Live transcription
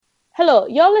Hello,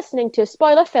 you're listening to a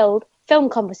spoiler-filled film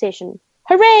conversation.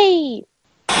 Hooray!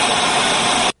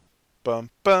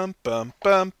 Bum bum bum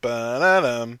bum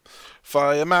ba-da-dum.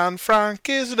 Fireman Frank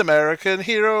is an American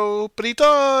hero, but he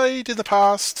died in the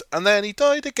past, and then he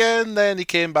died again, then he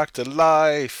came back to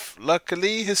life.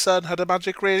 Luckily, his son had a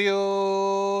magic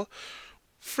radio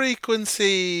frequency.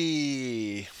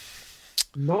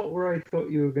 Not where I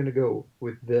thought you were going to go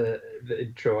with the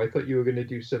intro. I thought you were going to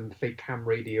do some fake ham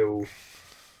radio.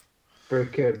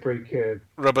 Breaker.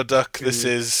 Rubber duck, this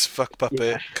is fuck puppet,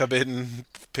 Yeah. come in,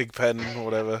 pig pen, or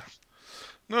whatever.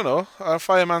 No,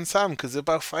 Fireman Sam, because it's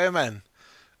about firemen.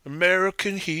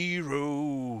 American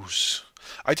heroes.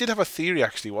 I did have a theory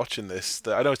actually watching this.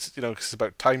 That I know it's 'cause it's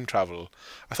about time travel.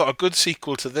 I thought a good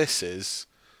sequel to this is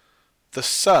the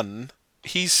son.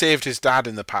 He saved his dad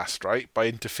in the past, right, by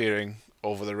interfering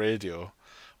over the radio.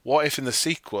 What if in the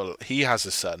sequel he has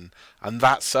a son, and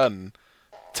that son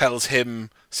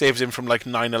saves him from like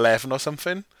 9/11 or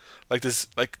something? Like there's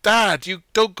like, Dad, you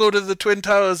don't go to the Twin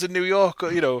Towers in New York,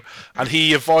 and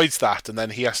he avoids that, and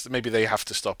then maybe they have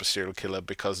to stop a serial killer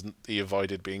because he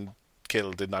avoided being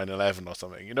killed in 9/11 or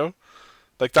something,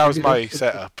 Like that was Maybe my that's what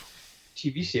setup.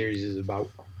 TV series is about.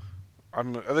 Are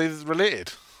they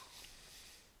related?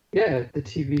 Yeah, the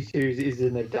TV series is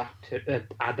an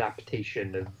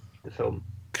adaptation of the film.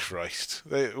 Christ,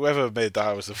 whoever made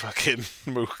that was a fucking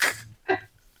mook.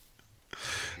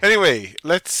 Anyway,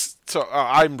 let's talk.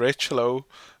 I'm Rich. Hello.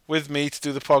 With me to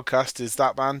do the podcast is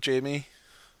that man, Jamie.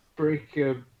 Fuck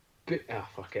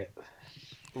it.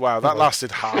 Wow, that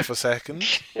lasted half a second.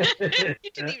 You didn't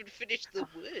even finish the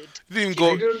word.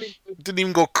 Didn't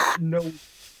even go. No.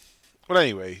 Well,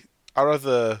 anyway, I'm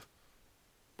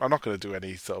not going to do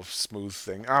any sort of smooth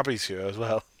thing. Abby's here as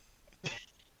well.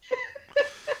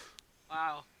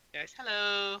 Wow. Guys,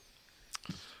 hello.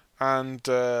 And,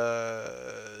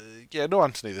 no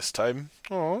Anthony this time.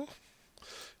 Oh,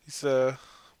 he's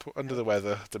under the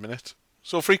weather at the minute.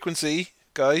 So, frequency,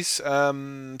 guys.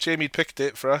 Jamie picked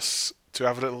it for us to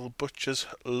have a little butcher's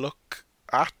look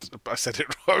at. I said it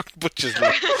wrong. Butcher's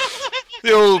look.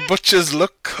 The old butcher's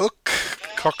look hook.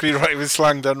 Cockney right with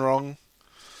slang done wrong.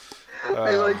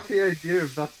 I like the idea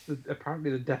of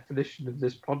apparently the definition of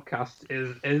this podcast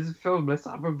is film. Let's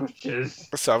have a butcher's.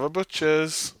 Let's have a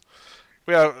butcher's.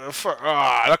 We have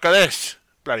look at this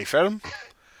bloody film.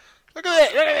 Look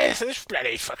at this. This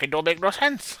bloody fucking don't make no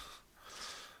sense.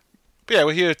 But yeah,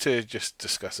 we're here to just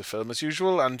discuss the film as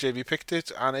usual, and Jamie picked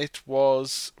it, and it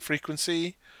was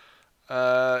Frequency.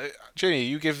 Jamie,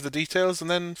 you give the details and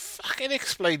then fucking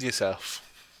explain yourself.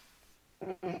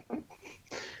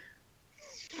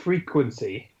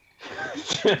 Frequency.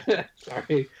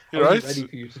 Sorry, You're I right. was ready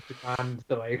for you to demand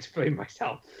that I explain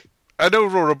myself. I know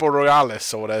Aurora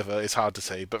Borealis or whatever is hard to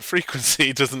say, but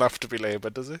Frequency doesn't have to be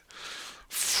laboured, does it?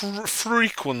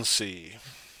 Frequency.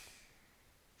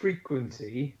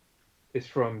 Frequency is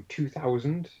from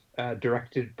 2000,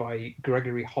 directed by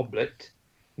Gregory Hoblit,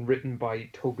 and written by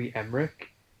Toby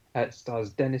Emmerich. It stars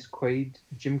Dennis Quaid,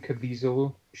 Jim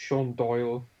Caviezel, Sean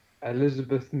Doyle,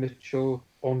 Elizabeth Mitchell,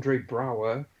 Andre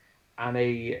Braugher, and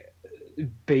a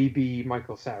baby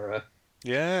Michael Cera.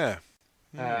 Yeah.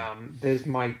 There's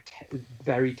my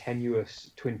very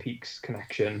tenuous Twin Peaks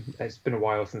connection. It's been a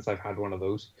while since I've had one of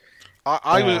those.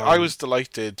 I was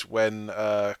delighted when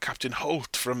Captain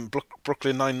Holt from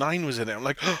Brooklyn Nine-Nine was in it. I'm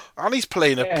like, and he's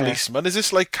playing a policeman. Is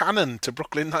this like canon to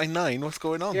Brooklyn Nine-Nine? What's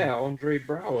going on? Yeah, Andre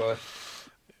Braugher.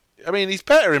 I mean, he's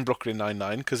better in Brooklyn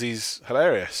Nine-Nine because he's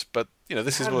hilarious. But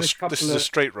this is a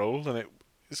straight role, and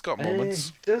it's got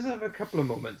moments. It does have a couple of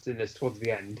moments in this towards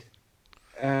the end.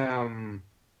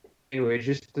 Anyway,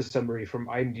 just a summary from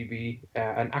IMDb.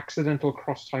 An accidental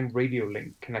cross-time radio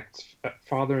link connects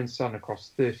father and son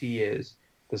across 30 years.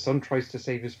 The son tries to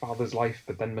save his father's life,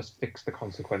 but then must fix the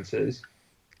consequences.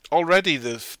 Already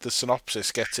the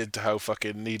synopsis gets into how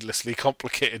fucking needlessly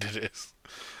complicated it is.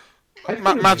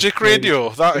 Magic radio,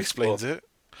 that explains it.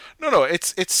 No,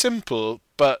 it's simple,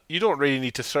 but you don't really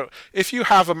need to throw... If you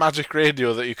have a magic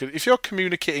radio that you could... If you're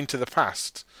communicating to the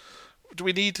past... Do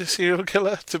we need a serial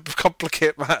killer to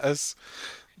complicate matters?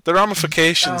 The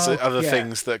ramifications are the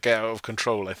things that get out of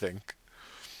control, I think.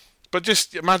 But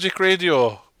just magic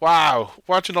radio. Wow.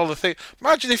 Imagine all the things.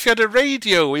 Imagine if you had a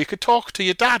radio where you could talk to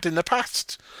your dad in the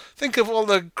past. Think of all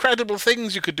the incredible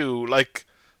things you could do, like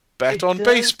bet on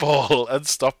baseball and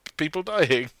stop people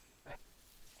dying.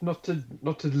 Not to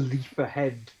leap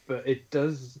ahead, but it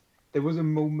does. There was a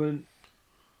moment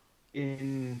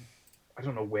in... I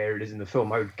don't know where it is in the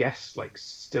film. I would guess,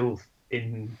 still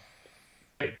in,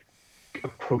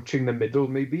 approaching the middle,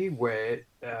 maybe, where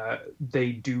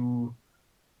they do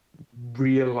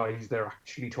realize they're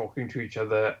actually talking to each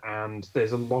other, and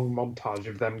there's a long montage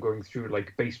of them going through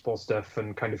like baseball stuff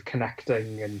and kind of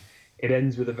connecting, and it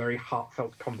ends with a very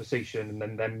heartfelt conversation, and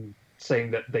then them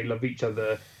saying that they love each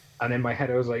other. And in my head,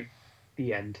 I was like,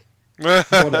 the end.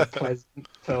 What a pleasant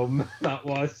film that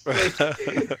was.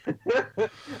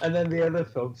 And then the other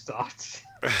film starts.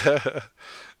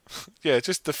 Yeah,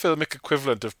 just the filmic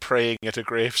equivalent of praying at a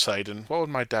graveside. And what would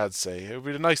my dad say? It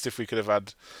would be nice if we could have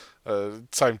had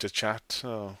time to chat.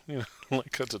 Oh,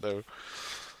 like, I don't know.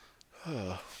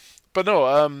 Oh. But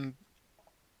no,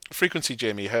 Frequency,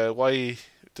 Jamie. Why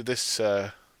did this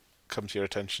come to your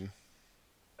attention?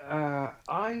 I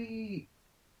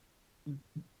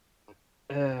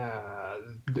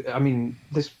mean,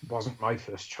 this wasn't my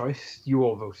first choice. You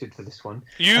all voted for this one.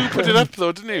 You put it up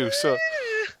though, didn't you? So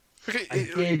okay, I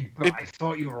did, but I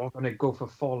thought you were all going to go for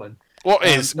Fallen. What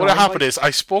happened is I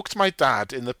spoke to my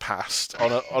dad in the past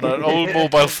on an old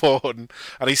mobile phone,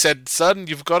 and he said, "Son,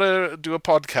 you've got to do a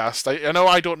podcast. I know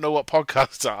I don't know what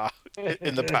podcasts are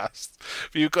in the past,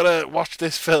 but you've got to watch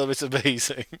this film. It's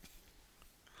amazing."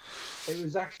 It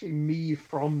was actually me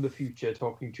from the future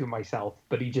talking to myself,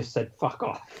 but he just said, "Fuck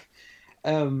off."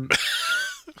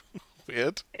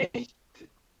 Weird.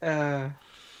 No,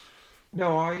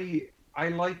 I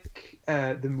like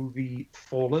the movie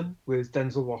Fallen with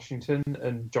Denzel Washington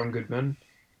and John Goodman,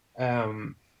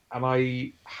 and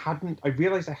I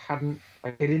realized I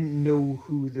didn't know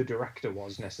who the director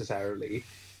was necessarily,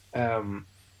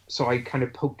 so I kind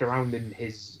of poked around in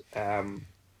his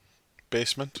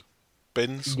basement,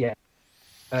 bins. Yeah.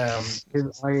 His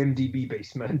IMDb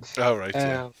basement. Oh, right,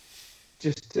 yeah.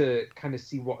 Just to kind of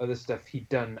see what other stuff he'd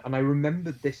done. And I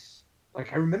remember this,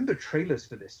 like, I remember trailers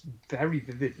for this very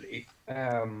vividly.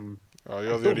 Oh,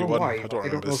 you're the only one. I don't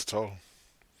remember this at all.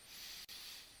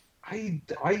 I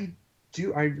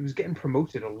was getting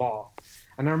promoted a lot.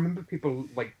 And I remember people,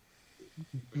 like,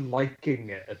 liking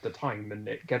it at the time and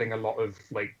it getting a lot of,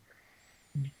 like,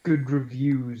 good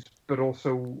reviews, but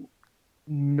also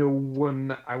no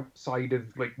one outside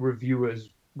of like reviewers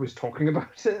was talking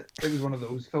about it. It was one of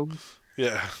those films.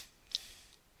 Yeah.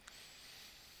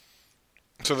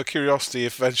 So the curiosity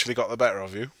eventually got the better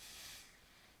of you.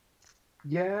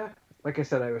 Yeah, like I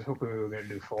said, I was hoping we were going to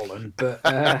do Fallen, but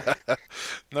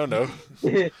no.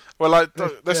 Well,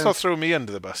 let's not throw me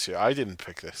under the bus here. I didn't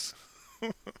pick this.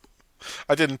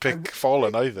 I didn't pick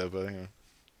Fallen either, but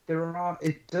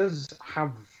it does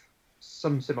have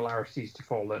some similarities to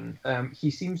Fallen.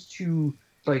 He seems to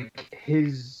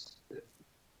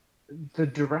the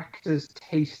director's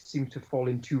taste seems to fall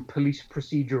into police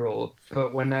procedural,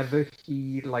 but whenever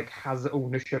he has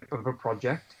ownership of a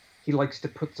project, he likes to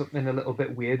put something a little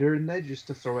bit weirder in there just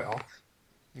to throw it off.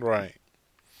 Right.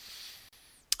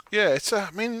 Yeah, it's a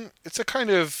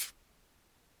kind of,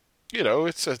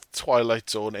 it's a Twilight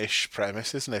Zone-ish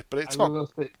premise, isn't it? But it's not.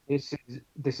 This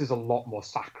is a lot more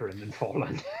saccharine than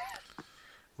Fallen.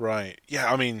 Right.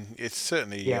 Yeah, I mean, it's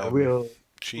certainly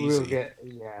cheesy. We'll get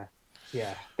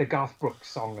the Garth Brooks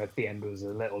song at the end was a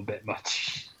little bit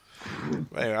much.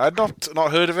 Anyway, I'd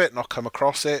not heard of it, not come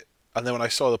across it, and then when I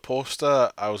saw the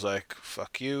poster, I was like,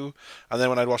 "Fuck you!" And then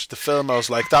when I watched the film, I was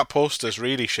like, "That poster's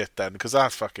really shit," then, because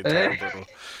that's fucking terrible.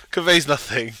 Conveys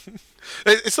nothing.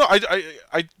 It's not.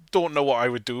 I don't know what I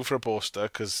would do for a poster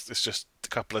because it's just a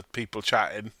couple of people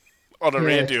chatting on a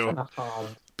radio.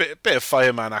 Bit of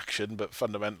fireman action, but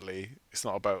fundamentally, it's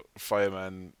not about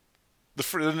fireman. The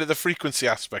frequency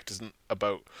aspect isn't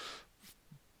about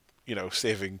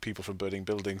saving people from burning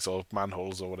buildings or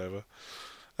manholes or whatever.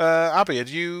 Abby, had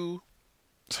you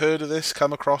heard of this?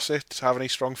 Come across it? Have any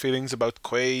strong feelings about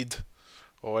Quaid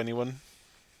or anyone?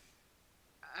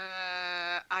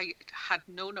 I had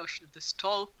no notion of this at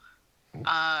all.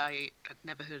 I had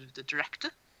never heard of the director,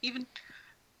 even.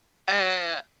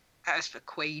 As for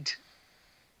Quaid,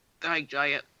 I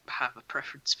have a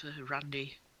preference for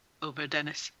Randy over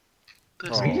Dennis.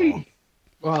 Really?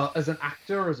 Well, as an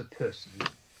actor or as a person?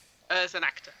 As an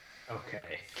actor.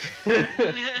 Okay.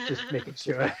 Just making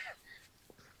sure.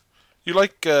 You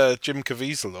like Jim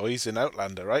Caviezel, though? He's in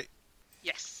Outlander, right?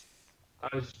 Yes.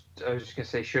 I was just going to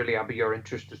say, surely, Abby, your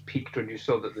interest was piqued when you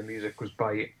saw that the music was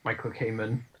by Michael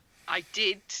Kamen. I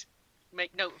did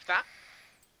make note of that.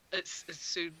 As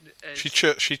soon as...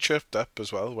 She chirped up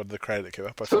as well when the credit came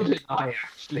up. So did I,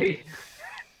 actually.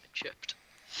 Chirped.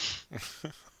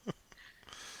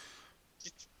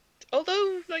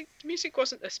 Although, the music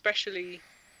wasn't especially...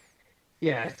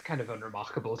 Yeah, it's kind of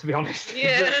unremarkable, to be honest.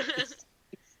 Yeah. It's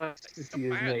nice to see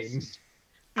his name.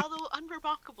 Although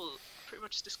unremarkable pretty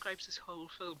much describes this whole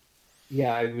film.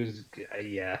 Yeah, it was...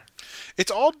 yeah.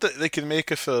 It's odd that they can make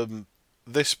a film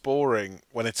this boring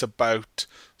when it's about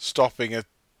stopping a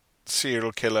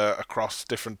serial killer across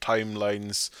different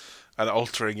timelines and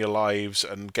altering your lives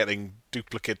and getting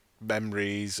duplicate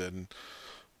memories and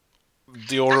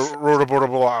the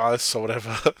Ouroboros or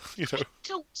whatever, you know. I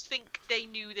don't think they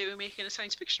knew they were making a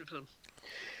science fiction film.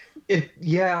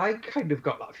 Yeah, I kind of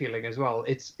got that feeling as well.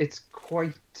 It's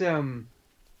quite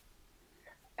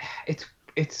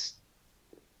it's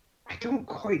I don't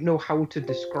quite know how to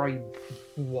describe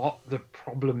what the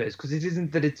problem is, because it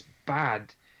isn't that it's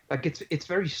bad. Like it's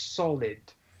very solid,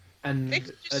 and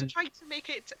They've just tried to make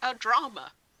it a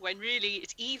drama when really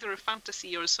it's either a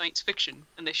fantasy or a science fiction,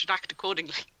 and they should act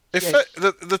accordingly.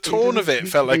 The tone of it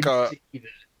felt like doesn't need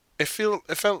it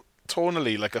felt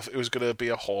tonally like it was going to be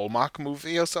a Hallmark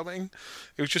movie or something.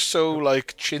 It was just so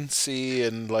like chintzy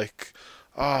and like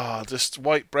just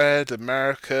white bread,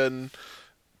 American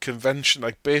convention,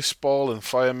 like baseball and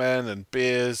firemen and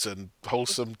beers and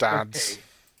wholesome dads.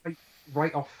 Okay.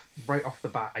 Right off the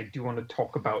bat, I do want to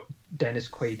talk about Dennis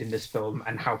Quaid in this film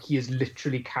and how he is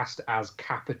literally cast as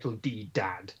capital D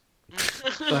Dad.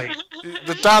 Like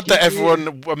The dad that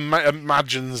everyone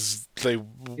imagines they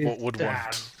would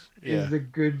want. Is the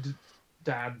good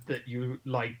dad that you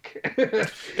like.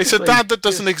 It's a Like, dad that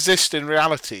doesn't exist in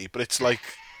reality, but it's like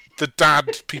the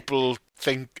dad people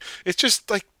think. It's just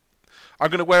like, I'm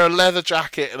going to wear a leather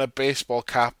jacket and a baseball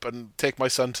cap and take my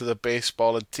son to the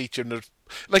baseball and teach him to...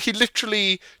 Like, he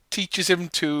literally teaches him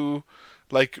to,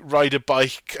 like, ride a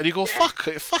bike. And you go,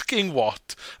 fucking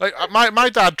what? Like, my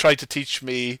dad tried to teach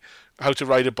me how to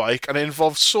ride a bike, and it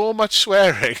involved so much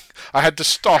swearing. I had to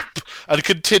stop and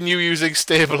continue using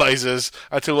stabilizers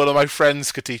until one of my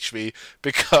friends could teach me,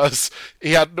 because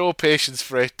he had no patience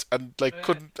for it and like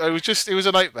couldn't. It was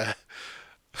a nightmare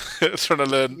trying to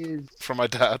learn from my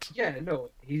dad. Yeah,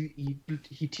 no, he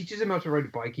teaches him how to ride a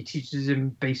bike. He teaches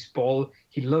him baseball.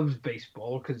 He loves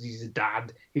baseball because he's a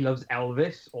dad. He loves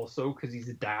Elvis also because he's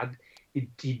a dad.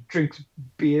 He drinks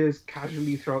beers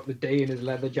casually throughout the day in his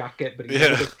leather jacket, but he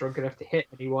never gets drunk enough to hit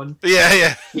anyone.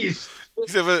 Yeah. He's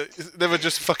He's never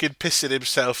just fucking pissing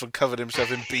himself and covered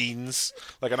himself in beans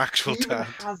like an actual dad.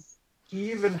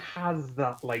 He even has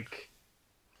that, like,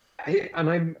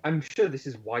 I'm sure this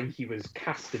is why he was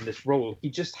cast in this role. He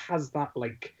just has that,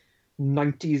 like,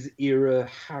 90s era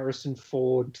Harrison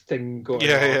Ford thing going on.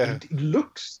 Yeah. He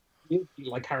looks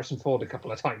like Harrison Ford a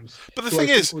couple of times. But the thing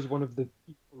is, was one of the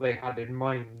people they had in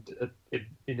mind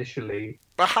initially.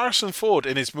 But Harrison Ford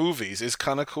in his movies is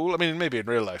kind of cool. I mean, maybe in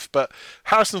real life, but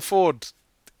Harrison Ford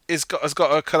has got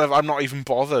a kind of I'm not even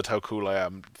bothered how cool I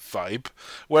am vibe.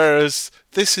 Whereas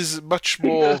this is much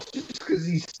more. Just because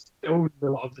he's stoned a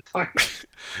lot of the time.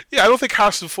 Yeah, I don't think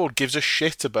Harrison Ford gives a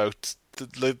shit about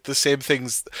the same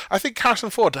things. I think Harrison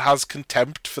Ford has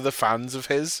contempt for the fans of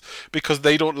his because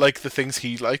they don't like the things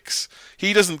he likes.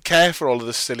 He doesn't care for all of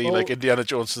the silly like Indiana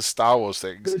Jones and Star Wars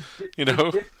things.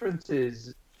 The difference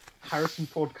is Harrison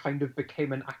Ford kind of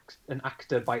became an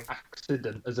actor by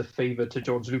accident as a favour to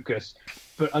George Lucas,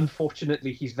 but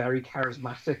unfortunately he's very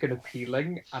charismatic and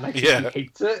appealing, and I think he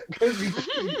hates it because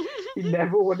he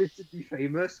never wanted to be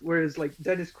famous. Whereas like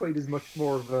Dennis Quaid is much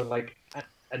more of a like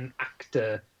an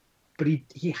actor. But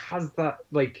he has that,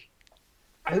 like,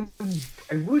 I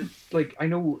would, like, I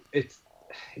know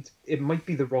it might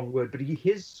be the wrong word, but he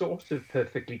is sort of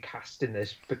perfectly cast in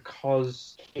this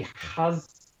because he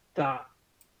has that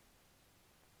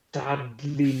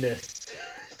dadliness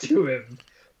to him,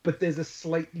 but there's a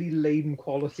slightly lame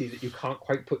quality that you can't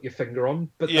quite put your finger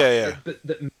on, but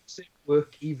that makes it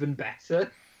work even better.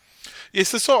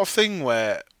 It's the sort of thing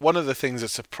where one of the things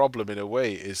that's a problem in a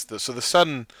way is that the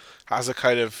son has a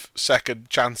kind of second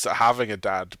chance at having a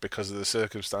dad because of the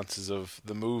circumstances of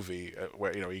the movie,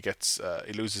 where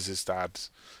he loses his dad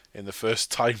in the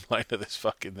first timeline of this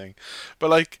fucking thing.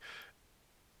 But like,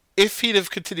 if he'd have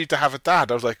continued to have a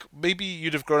dad, I was like, maybe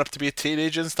you'd have grown up to be a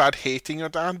teenager and start hating your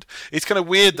dad. It's kind of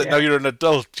weird that now you're an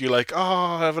adult, you're like,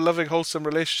 I have a loving, wholesome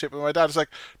relationship with my dad. It's like,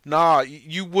 nah,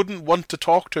 you wouldn't want to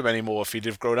talk to him anymore if you'd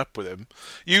have grown up with him.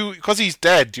 Because he's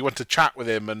dead, you want to chat with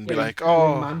him and be like,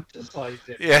 romanticize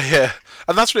it. Yeah.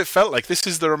 And that's what it felt like. This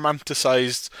is the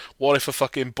romanticized, what if a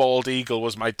fucking bald eagle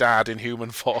was my dad in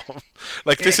human form?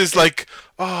 Like, this is like,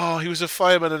 he was a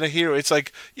fireman and a hero. It's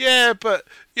like, yeah, but,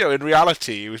 in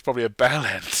reality, he was probably a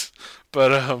bellend.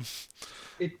 But,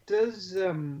 It does,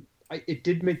 it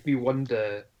did make me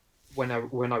wonder when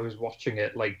I was watching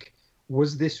it, like,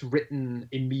 was this written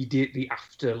immediately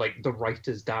after, like, the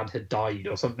writer's dad had died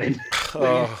or something?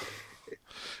 Yeah,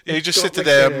 you just sit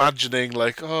there imagining,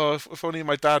 like, if only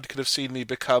my dad could have seen me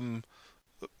become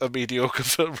a mediocre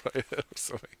film writer or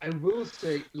something. I will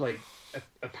say, like,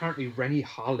 apparently Rennie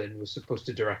Harlin was supposed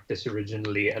to direct this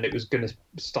originally, and it was going to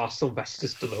star Sylvester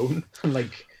Stallone. And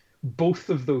like both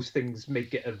of those things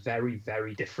make it a very,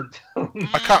 very different film.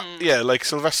 I can't. Yeah, like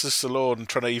Sylvester Stallone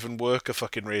trying to even work a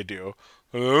fucking radio.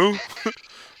 Hello,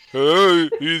 hello,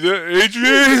 is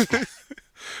that Adrian?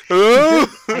 Hello.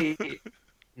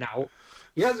 Now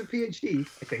he has a PhD,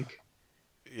 I think.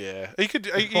 Yeah, he could.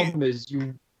 The problem is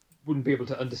you wouldn't be able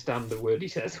to understand the word he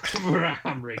says over a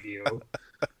ham radio.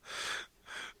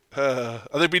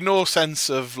 There'd be no sense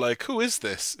of like, who is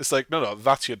this? It's like, no,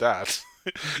 that's your dad.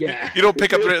 Yeah. You don't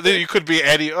pick up. You could be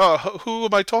any. Oh, who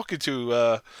am I talking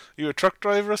to? You a truck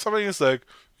driver or something? It's like,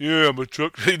 yeah, I'm a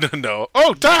truck. No.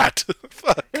 Oh, Dad.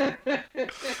 Fuck.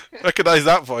 Recognize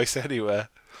that voice anywhere.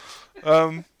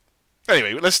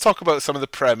 Anyway, let's talk about some of the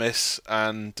premise,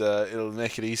 and it'll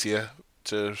make it easier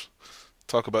to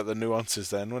talk about the nuances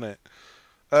then, won't it?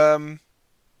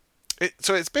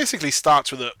 So it basically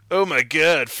starts with oh my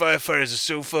god, firefighters are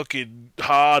so fucking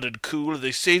hard and cool, and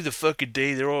they save the fucking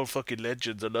day, they're all fucking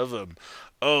legends, I love them.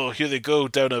 Oh, here they go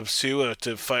down a sewer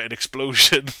to fight an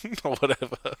explosion, or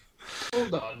whatever.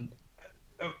 Hold on.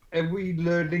 Are we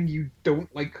learning you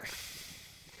don't like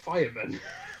firemen?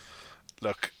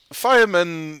 Look,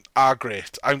 firemen are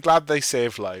great. I'm glad they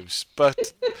save lives,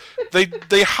 but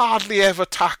they hardly ever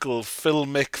tackle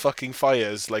filmic fucking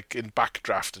fires like in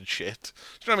Backdraft and shit.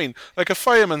 Do you know what I mean? Like a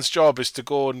fireman's job is to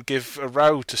go and give a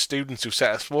row to students who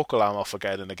set a smoke alarm off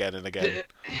again and again and again.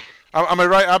 Am I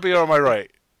right, Abby, or am I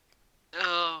right?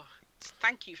 Oh,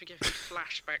 thank you for giving me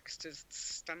flashbacks to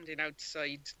standing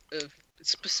outside of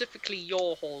specifically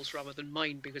your halls rather than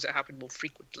mine, because it happened more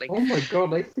frequently. Oh my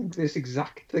god, I think this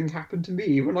exact thing happened to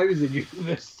me when I was in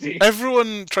university.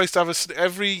 Everyone tries to have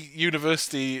every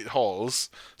university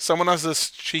halls, someone has this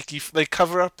cheeky, they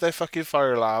cover up their fucking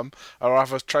fire alarm, or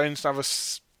try and have a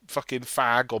fucking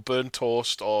fag, or burn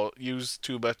toast, or use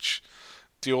too much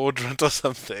deodorant or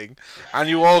something, and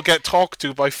you all get talked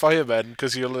to by firemen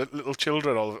because you're little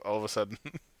children all of a sudden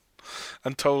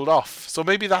and told off. So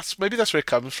maybe that's where it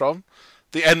comes from.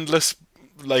 The endless,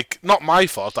 like, not my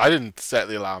fault, I didn't set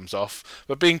the alarms off,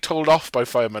 but being told off by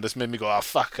firemen has made me go, oh,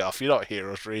 fuck off, you're not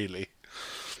heroes, really.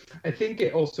 I think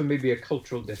it also may be a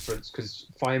cultural difference, because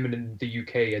firemen in the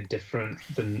UK are different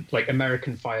than, like,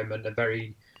 American firemen are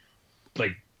very,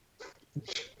 like,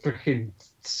 freaking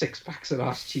six-packs and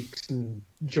ass cheeks and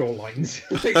jawlines.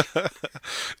 Like,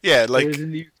 yeah, like... Whereas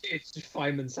in the UK, it's just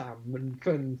Fireman Sam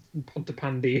and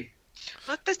Pontypandy.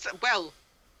 But that's, well,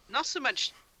 not so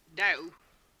much now.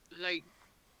 Like,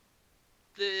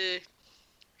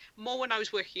 more when I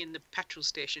was working in the petrol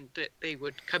station, that they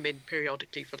would come in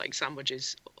periodically for like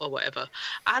sandwiches or whatever.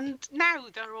 And now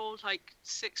they're all like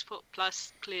 6 foot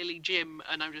plus, clearly gym,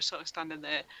 and I'm just sort of standing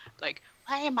there like,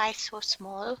 why am I so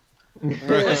small? All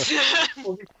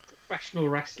these professional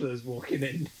wrestlers walking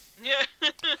in. Yeah.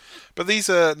 But these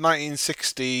are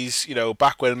 1960s, you know,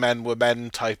 back when men were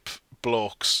men type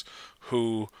blokes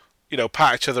who, you know,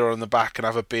 pat each other on the back and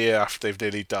have a beer after they've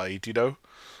nearly died, you know?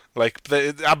 Like,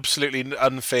 they're absolutely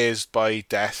unfazed by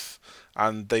death.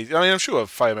 And I'm sure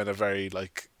firemen are very,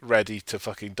 like, ready to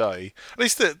fucking die. At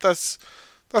least that's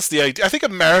the idea. I think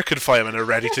American firemen are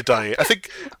ready to die. I think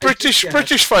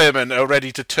British firemen are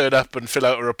ready to turn up and fill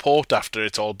out a report after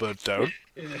it's all burnt down.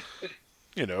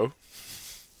 You know.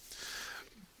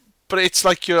 But it's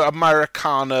like your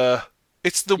Americana...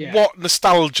 It's the what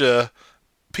nostalgia...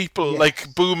 People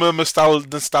like boomer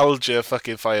nostalgia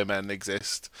fucking firemen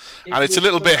exist, and it's a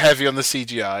little bit heavy on the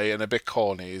CGI and a bit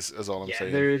corny, is all I'm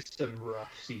saying. There is some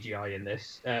rough CGI in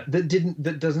this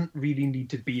that doesn't really need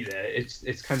to be there.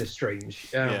 It's kind of strange.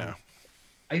 I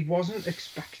wasn't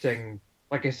expecting,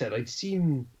 like I said, I'd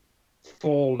seen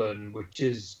Fallen, which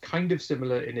is kind of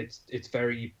similar in it's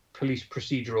very police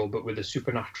procedural, but with a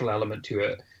supernatural element to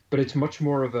it. But it's much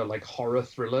more of a like horror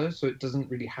thriller, so it doesn't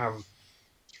really have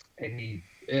anything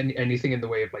in the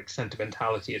way of like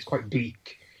sentimentality. It's quite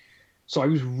bleak. So I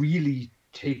was really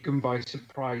taken by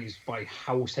surprise by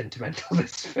how sentimental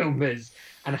this film is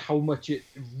and how much it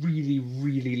really,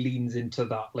 really leans into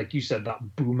that, like you said,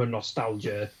 that boomer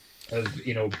nostalgia of,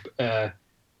 you know,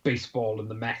 baseball and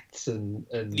the Mets and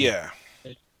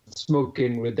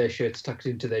smoking with their shirts tucked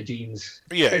into their jeans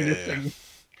kind of thing.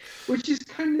 Which is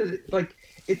kind of like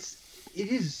it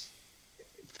is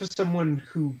for someone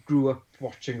who grew up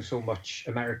watching so much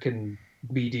American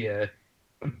media,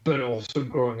 but also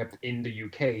growing up in the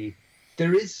UK,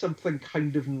 there is something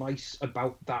kind of nice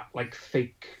about that, like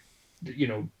fake, you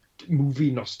know,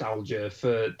 movie nostalgia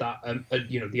for that,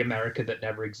 you know, the America that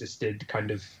never existed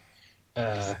kind of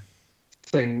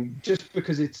thing. Just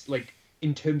because it's like,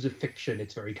 in terms of fiction,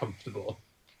 it's very comfortable.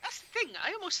 That's the thing.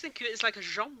 I almost think of it as like a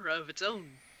genre of its own.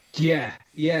 Yeah,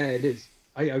 it is.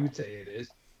 I would say it is.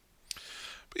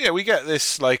 But yeah, we get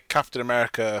this like Captain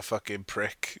America fucking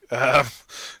prick.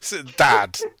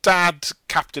 Dad,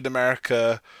 Captain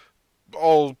America.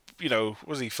 All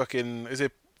was he fucking? Is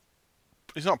it?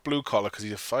 He's not blue collar because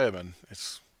he's a fireman.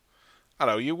 I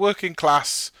don't know. Your working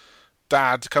class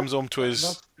dad comes home to his.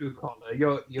 That's blue collar.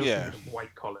 You're Yeah. thinking of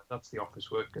white collar. That's the office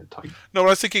worker type. No, I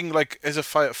was thinking like as a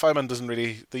fireman doesn't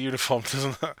really the uniform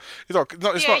doesn't.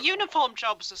 It's not. Uniform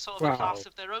jobs are sort of a Well, class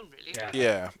of their own, really. Yeah.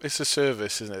 Yeah, it's a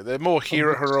service, isn't it? They're more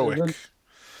Servant. heroic.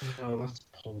 No, that's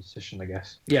a politician, I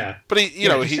guess. Yeah. But he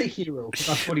say hero.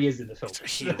 That's what he is in the film.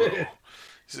 hero.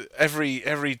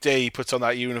 Every day he puts on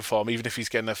that uniform, even if he's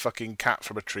getting a fucking cat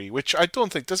from a tree. Which I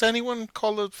don't think does anyone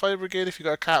call the fire brigade if you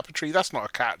got a cat up a tree. That's not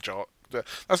a cat job.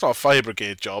 That's not a fire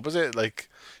brigade job, is it? Like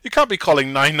you can't be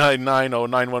calling 999 or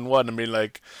 911 and being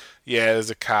like, "Yeah, there's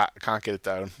a cat. I can't get it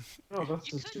down." No,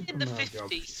 that's You a could in the Superman job.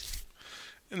 50s.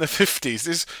 In the 50s,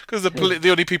 this because the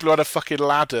only people who had a fucking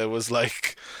ladder was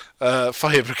like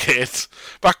fire brigade.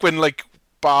 Back when like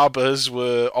barbers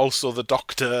were also the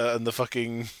doctor and the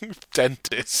fucking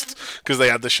dentist because they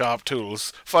had the sharp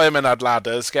tools. Firemen had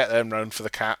ladders. Get them round for the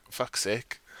cat. Fuck's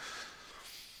sake.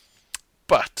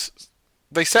 But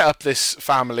they set up this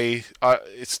family.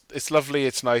 It's lovely.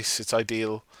 It's nice. It's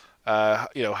ideal.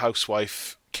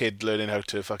 Housewife, kid learning how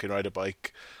to fucking ride a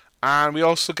bike, and we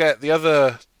also get the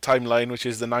other timeline, which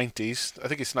is the 90s. I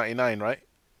think it's 99, right?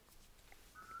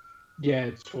 Yeah,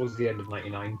 it's towards the end of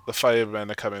 99. The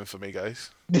firemen are coming for me, guys.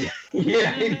 Yeah,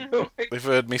 I know. They've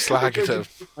heard me slag at them.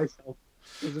 Myself,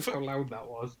 because of how loud that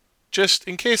was. Just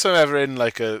in case I'm ever in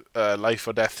like a life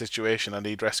or death situation and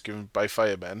need rescuing by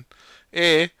firemen,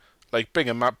 like bring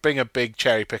a big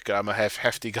cherry picker. I'm a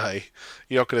hefty guy.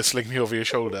 You're not going to sling me over your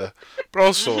shoulder. But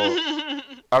also,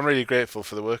 I'm really grateful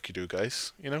for the work you do,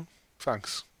 guys.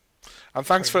 Thanks. And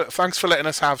thanks for letting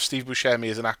us have Steve Buscemi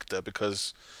as an actor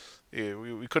because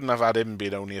we couldn't have had him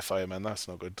being only a fireman. That's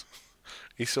no good.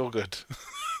 He's so good.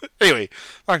 Anyway,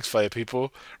 thanks, fire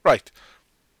people. Right.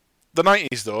 The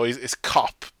 90s, though, is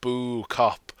Cop. Boo,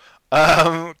 Cop.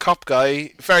 Cop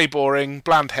guy, very boring,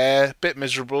 bland hair, bit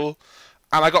miserable.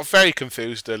 And I got very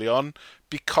confused early on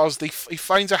because he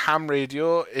finds a ham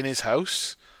radio in his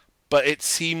house, but it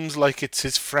seems like it's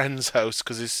his friend's house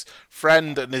because his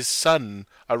friend and his son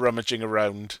are rummaging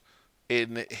around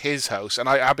in his house. And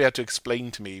Abby had to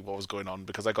explain to me what was going on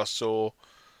because I got so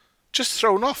just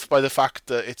thrown off by the fact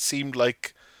that it seemed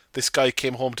like this guy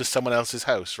came home to someone else's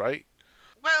house, right?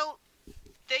 Well,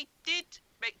 they did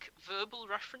make verbal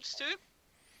reference to it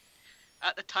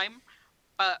at the time,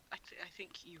 but I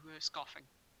think you were scoffing.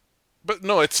 But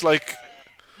no, it's like,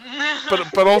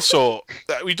 but also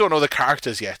we don't know the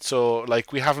characters yet, so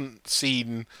like we haven't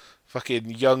seen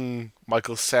fucking young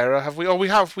Michael Cera, have we? Oh, we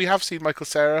have seen Michael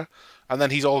Cera, and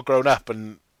then he's all grown up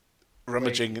and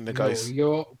rummaging in the guy's. No,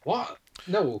 you're what?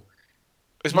 No,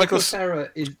 Is Michael Cera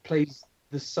plays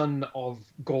the son of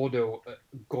Gordon.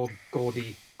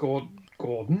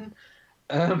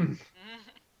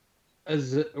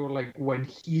 As like when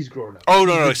he's grown up. Oh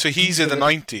no! So he's in the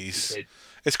 90s. Kid.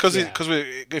 It's because Yeah.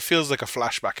 it feels like a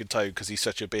flashback in time because he's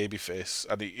such a baby face,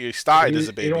 and he started as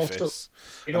a baby face,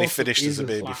 It and he also finished is as a a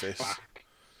baby face. flashback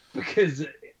because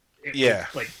it Yeah.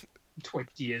 was like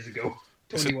 20 years ago,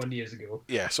 It's 21 years ago.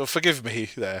 Yeah, so forgive me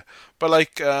there, but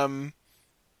like,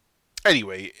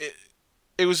 anyway,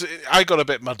 I got a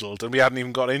bit muddled, and we hadn't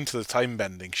even got into the time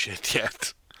bending shit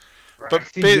yet. Right, But I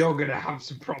think you're gonna have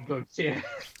some problems here.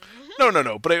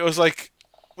 No, but it was like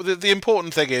the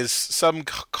important thing is some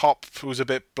cop who's a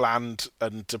bit bland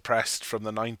and depressed from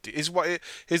the 90s.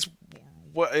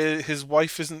 His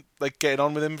wife isn't like getting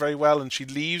on with him very well, and she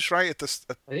leaves right at the.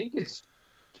 I think it's.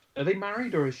 Are they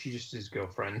married or is she just his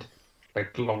girlfriend?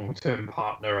 Like long-term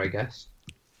partner, I guess.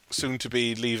 Soon to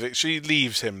be leaving. She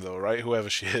leaves him though, right? Whoever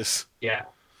she is, Yeah.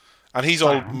 and he's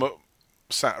Sam. all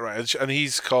sat right, and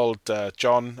he's called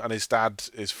John, and his dad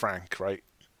is Frank, right?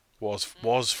 Was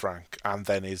Frank, and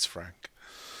then is Frank.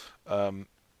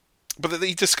 But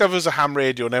he discovers a ham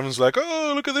radio, and everyone's like,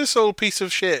 "Oh, look at this old piece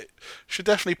of shit! Should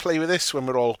definitely play with this when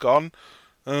we're all gone."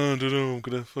 Oh, I don't know. I'm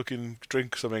gonna fucking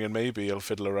drink something, and maybe I'll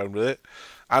fiddle around with it.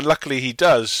 And luckily he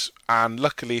does, and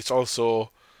luckily it's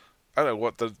also, I don't know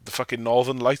what the fucking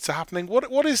northern lights are happening.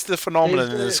 What is the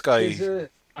phenomenon in the sky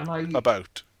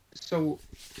about? So,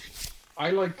 I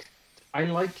liked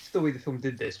the way the film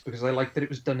did this because I liked that it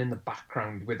was done in the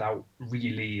background without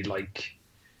really like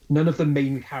none of the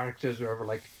main characters were ever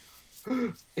like,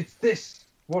 it's this.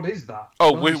 What is that?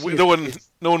 Oh, Well, you see no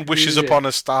one wishes really- upon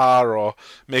a star or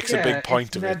makes a Yeah, big point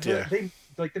it's of it. never- Yeah,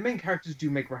 like the main characters do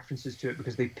make references to it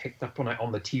because they picked up on it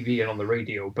on the TV and on the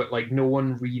radio, but like no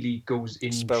one really goes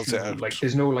into Spells it out. like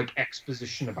there's no like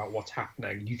exposition about what's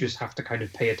happening. You just have to kind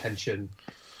of pay attention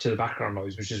to the background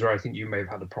noise, which is where I think you may have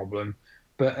had a problem.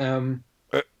 But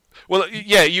Well,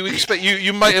 yeah, you expect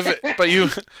you might have, but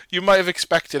you might have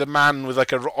expected a man with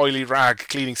like a oily rag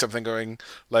cleaning something, going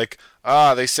like,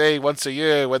 they say once a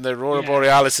year when the Aurora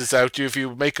Borealis is out, if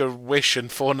you make a wish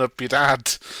and phone up your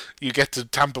dad, you get to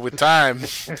tamper with time.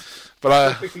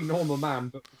 But perfectly normal man,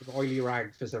 but with oily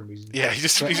rag for some reason. yeah, he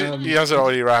has an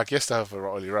oily rag. He has to have an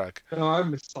oily rag. No,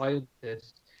 I'm a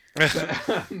scientist.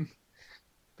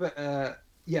 But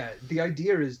yeah, the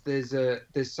idea is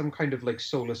there's some kind of like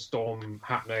solar storm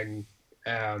happening,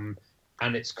 and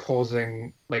it's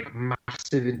causing like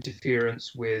massive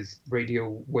interference with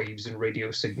radio waves and radio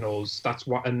signals. That's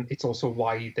why, and it's also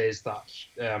why there's that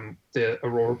the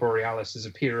Aurora Borealis is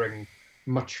appearing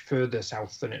much further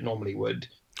south than it normally would.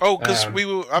 Oh, because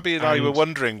Abby and I were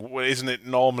wondering, isn't it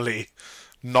normally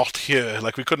not here?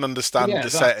 Like we couldn't understand the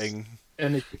setting.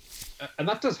 And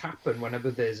that does happen whenever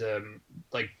there's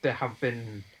like there have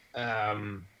been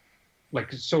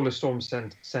like solar storms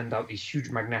send out these huge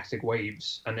magnetic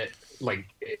waves, and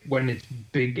when it's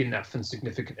big enough and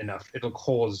significant enough, it'll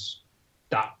cause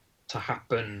that to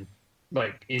happen.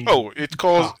 Like in it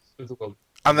caused of the world.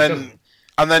 And then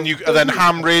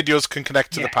ham radios can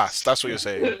connect to the past. That's what you're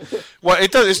saying. Well,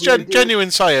 it does. It's genuine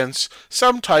science.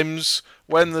 Sometimes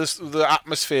when the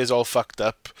atmosphere is all fucked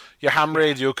up, your ham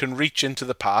radio can reach into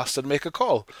the past and make a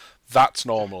call. That's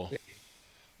normal.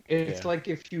 It's like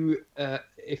if you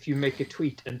make a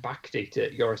tweet and backdate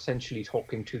it, you're essentially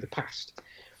talking to the past.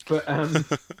 But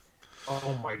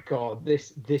oh my god,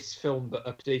 this film that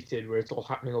updated where it's all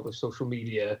happening over social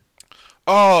media.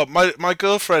 Oh, my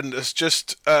girlfriend has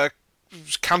just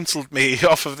cancelled me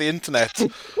off of the internet.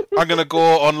 I'm gonna go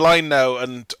online now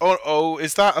and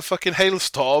is that a fucking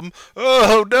hailstorm?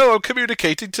 Oh no, I'm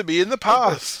communicating to me in the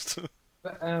past.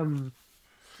 But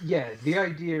yeah, the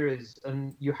idea is,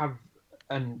 and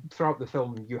throughout the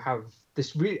film you have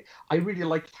this I really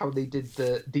liked how they did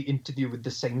the interview with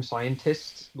the same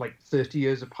scientist like 30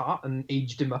 years apart and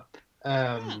aged him up.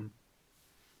 And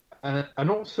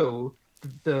also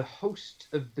the host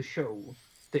of the show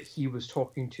that he was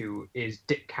talking to is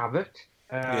Dick Cavett,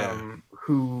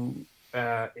 who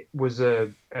was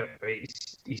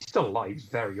he's still alive, he's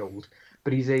very old,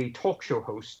 but he's a talk show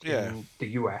host in the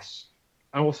US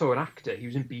and also an actor. He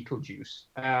was in Beetlejuice.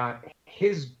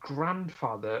 His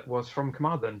grandfather was from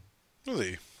Carmarthen.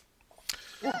 Really?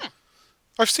 Yeah.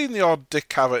 I've seen the odd Dick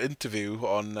Cavett interview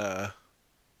on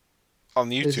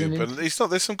YouTube, and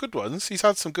there's some good ones. He's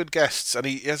had some good guests, and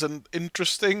he has an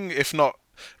interesting, if not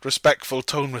respectful,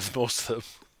 tone with most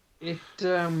of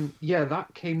them. That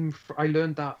came. I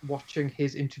learned that watching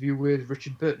his interview with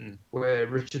Richard Burton, where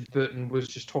Richard Burton was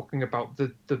just talking about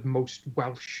the most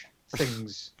Welsh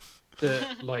things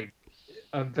that like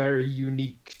are very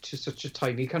unique to such a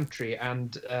tiny country.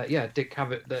 And Dick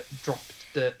Cavett that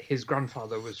dropped that his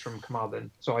grandfather was from Carmarthen,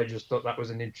 so I just thought that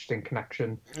was an interesting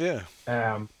connection. Yeah.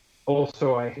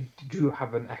 Also, I do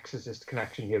have an Exorcist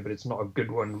connection here, but it's not a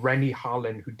good one. Rennie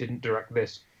Harlin, who didn't direct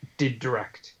this, did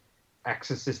direct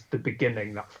Exorcist: The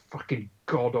Beginning, that fucking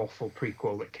god-awful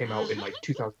prequel that came out in like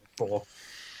 2004.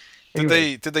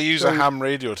 Anyway, did they use a ham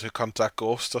radio to contact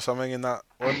ghosts or something in that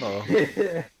one? Or?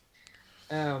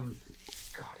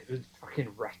 God, it was fucking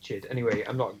wretched. Anyway,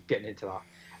 I'm not getting into that.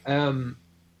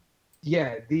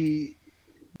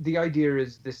 The idea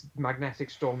is this magnetic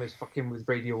storm is fucking with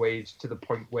radio waves to the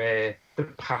point where the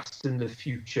past and the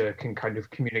future can kind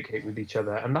of communicate with each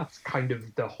other, and that's kind of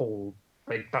the whole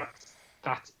that's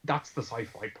the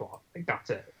sci-fi plot. Like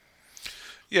that's it.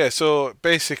 Yeah. So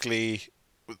basically,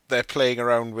 they're playing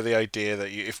around with the idea that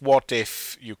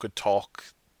if you could talk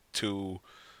to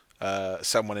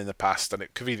someone in the past, and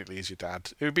it conveniently is your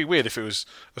dad. It would be weird if it was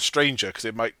a stranger, because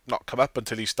it might not come up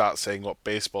until you start saying what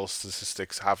baseball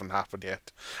statistics haven't happened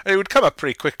yet. And it would come up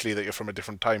pretty quickly that you're from a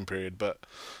different time period, but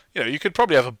you could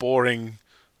probably have a boring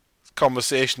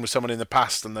conversation with someone in the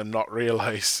past and then not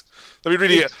realise. That'd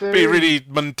be really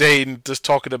mundane, just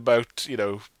talking about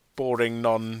boring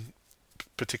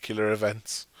non-particular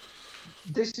events.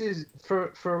 This is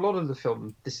for a lot of the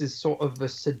film. This is sort of a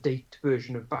sedate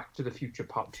version of Back to the Future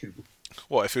Part 2.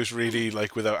 What if it was really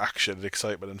like without action, and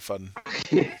excitement, and fun?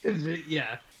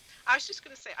 Yeah. I was just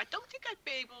going to say, I don't think I'd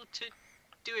be able to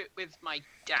do it with my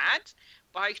dad,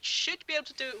 but I should be able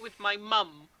to do it with my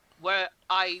mum, where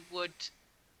I would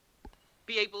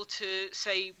be able to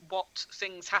say what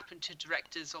things happen to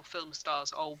directors or film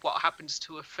stars, or what happens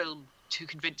to a film to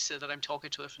convince her that I'm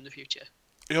talking to her from the future.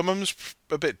 Your mum's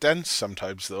a bit dense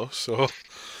sometimes, though, so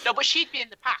No, but she'd be in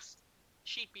the past.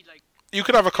 She'd be like, you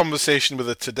could have a conversation with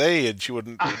her today, and she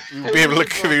wouldn't be able to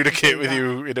communicate with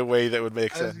you in a way that would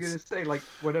make I was going sense. to say, like,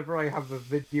 whenever I have a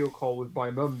video call with my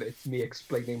mum, it's me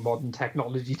explaining modern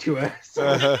technology to her. So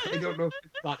I don't know if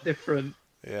it's that different.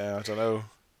 Yeah, I don't know.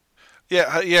 Yeah.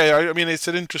 I mean, it's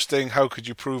an interesting. How could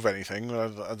you prove anything? I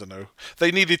don't know.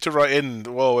 They needed to write in.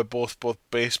 Well, we're both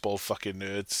baseball fucking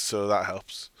nerds, so that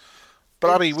helps.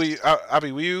 But Abby, were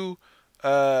you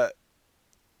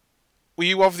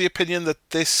of the opinion that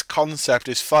this concept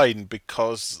is fine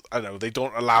because I don't know they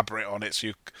don't elaborate on it, so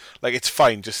you like it's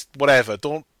fine, just whatever.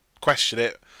 Don't question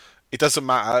it. It doesn't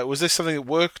matter. Was this something that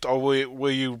worked, or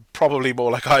were you probably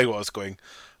more like I was, going,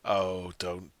 "Oh,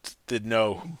 did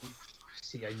no."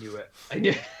 See, I knew it. I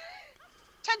knew.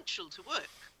 potential to work.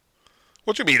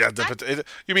 What do you mean?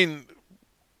 You mean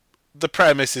the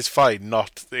premise is fine,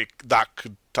 not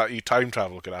that you time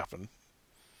travel could happen.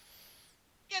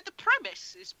 Yeah, the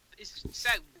premise is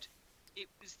sound. It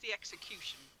was the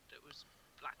execution that was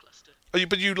lackluster.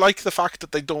 But you like the fact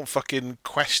that they don't fucking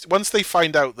question. Once they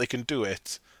find out they can do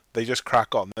it, they just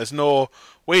crack on. There's no,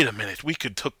 wait a minute, we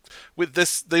could with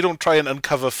this. They don't try and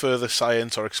uncover further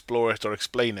science or explore it or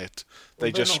explain it. They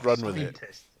Well, they're just not run with it.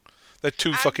 scientists. They're two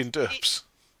And fucking derps.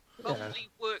 It only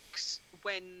works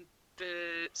when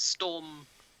the storm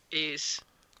is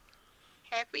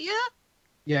heavier.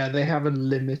 Yeah, they have a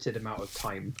limited amount of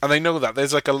time. And they know that.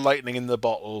 There's like a lightning in the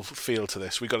bottle feel to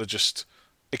this. We got to just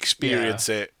experience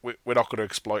it. We're not going to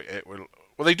exploit it. Well,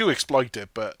 they do exploit it,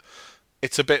 but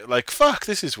it's a bit like, fuck,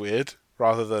 this is weird,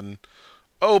 rather than,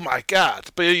 oh my god.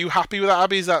 But are you happy with that,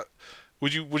 Abby? Is that,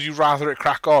 would you rather it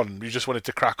crack on? You just want it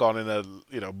to crack on in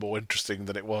a, more interesting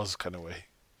than it was kind of way?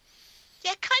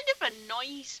 Yeah, it kind of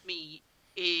annoys me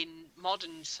in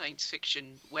modern science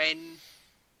fiction when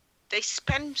they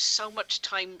spend so much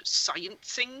time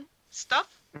sciencing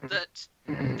stuff that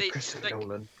they Christopher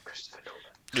Nolan.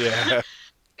 Yeah.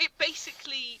 it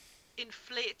basically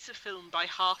inflates a film by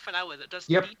half an hour that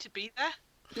doesn't Yep. need to be there.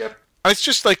 Yep. And it's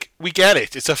just like, we get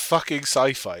it. It's a fucking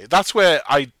sci-fi. That's where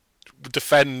I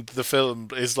defend the film,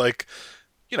 is like,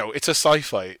 it's a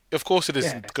sci-fi. Of course it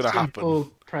isn't going to happen.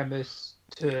 Simple premise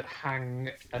to hang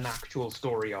an actual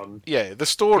story on. Yeah, the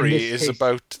story In this is case-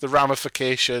 about the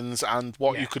ramifications and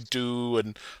what you Yes. could do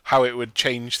and how it would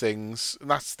change things. And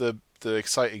that's the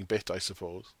exciting bit, I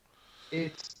suppose.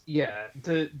 It's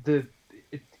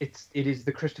it is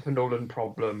the Christopher Nolan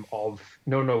problem of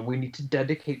no, we need to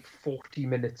dedicate 40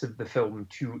 minutes of the film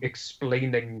to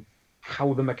explaining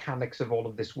how the mechanics of all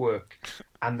of this work,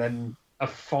 and then a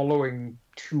following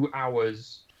 2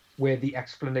 hours where the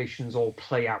explanations all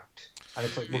play out. And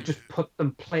it's like, well, just put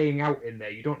them playing out in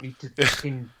there. You don't need to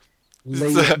fucking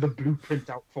lay the blueprint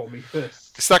out for me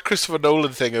first. It's that Christopher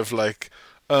Nolan thing of like,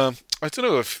 I don't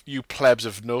know if you plebs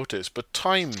have noticed, but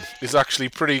time is actually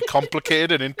pretty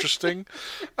complicated and interesting.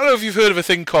 I don't know if you've heard of a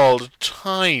thing called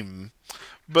time,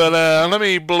 but let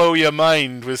me blow your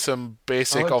mind with some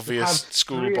basic, obvious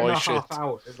schoolboy shit. 3.5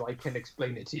 hours, I can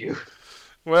explain it to you.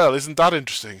 Well, isn't that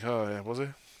interesting? Oh, yeah, was it?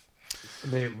 I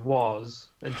mean, it was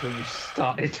until you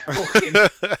started talking.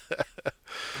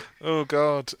 Oh,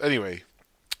 God. Anyway,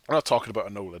 we're not talking about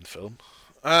a Nolan film.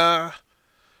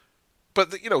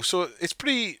 But, so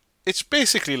it's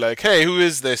basically like, hey, who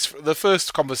is this? The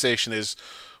first conversation is,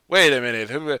 wait a minute,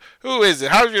 who is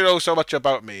it? How do you know so much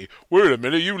about me? Wait a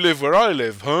minute, you live where I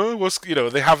live, huh?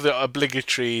 They have the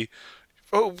obligatory,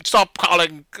 oh, stop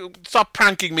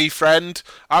pranking me, friend.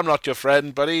 I'm not your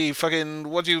friend, buddy. Fucking,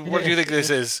 what do you think this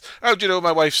is? How do you know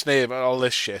my wife's name? And all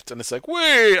this shit. And it's like,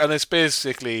 wait, and it's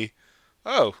basically,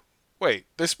 oh, wait,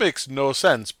 this makes no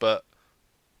sense, but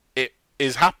it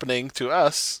is happening to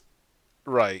us.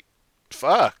 Right.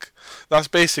 Fuck. That's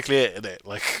basically it, isn't it?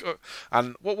 Like,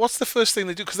 and what's the first thing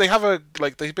they do? Because they have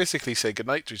they basically say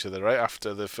goodnight to each other, right?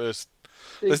 After the first,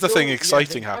 there's nothing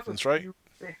exciting happens, right?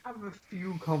 They have a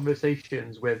few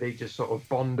conversations where they just sort of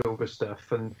bond over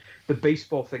stuff, and the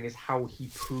baseball thing is how he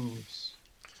proves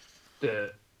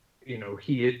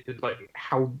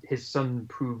how his son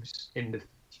proves to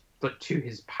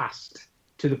the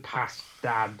past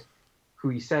dad who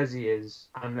he says he is,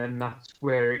 and then that's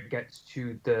where it gets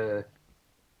to the.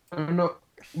 No,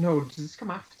 does this come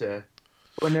after?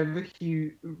 Whenever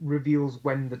he reveals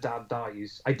when the dad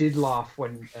dies, I did laugh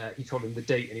when he told him the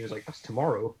date, and he was like, "That's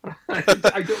tomorrow." I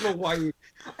don't know why.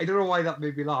 I don't know why that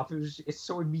made me laugh. It's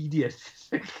so immediate.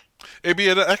 It'd be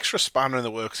an extra spanner in the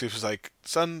works if it was like,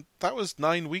 son, that was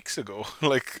 9 weeks ago.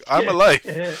 Like, I'm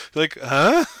alive. Like,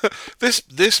 huh?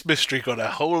 This mystery got a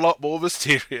whole lot more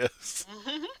mysterious.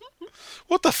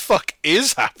 What the fuck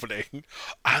is happening?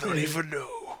 I don't even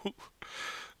know.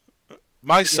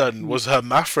 My son was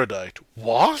hermaphrodite.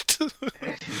 What?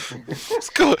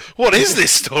 What is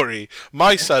this story?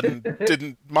 My son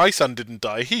didn't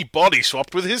die. He body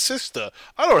swapped with his sister.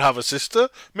 I don't have a sister.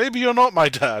 Maybe you're not my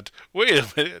dad. Wait a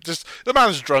minute. Just the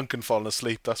man's drunk and fallen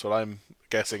asleep. That's what I'm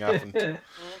guessing happened.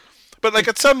 But like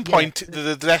at some point,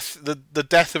 the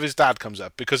death of his dad comes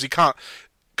up because he can't.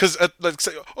 Because, like,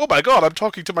 say, oh my god, I'm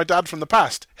talking to my dad from the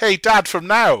past. Hey, dad from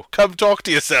now, come talk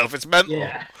to yourself. It's mental.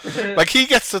 Yeah. Like, he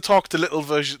gets to talk to little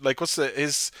version. Like,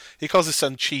 he calls his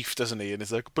son Chief, doesn't he? And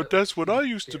he's like, but that's what I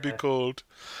used to be called.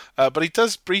 But he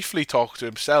does briefly talk to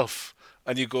himself.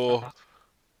 And you go,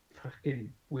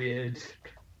 fucking weird.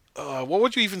 what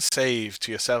would you even say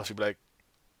to yourself? You'd be like,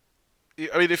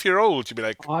 I mean, if you're old, you'd be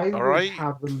like, I all would right.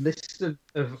 have a list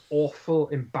of awful,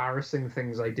 embarrassing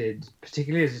things I did,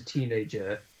 particularly as a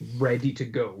teenager, ready to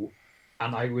go.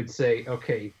 And I would say,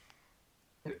 okay,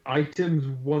 items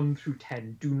 1 through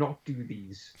 10, do not do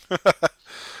these.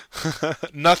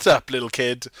 Nut up, little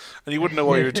kid. And you wouldn't know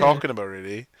what you were talking about,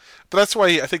 really. But that's why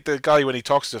I think the guy, when he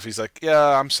talks to stuff, he's like,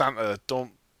 yeah, I'm Santa,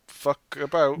 don't fuck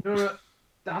about. No,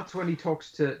 that's when he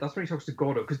talks to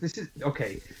Gordo, because this is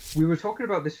okay. We were talking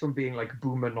about this film being like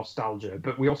boomer nostalgia,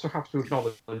 but we also have to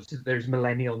acknowledge that there's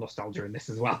millennial nostalgia in this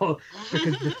as well,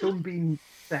 because the film being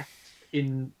set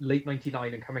in late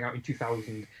 '99 and coming out in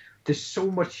 2000, there's so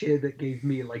much here that gave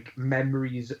me like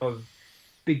memories of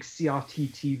big CRT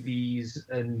TVs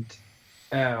and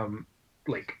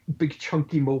like big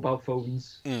chunky mobile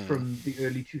phones from the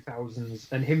early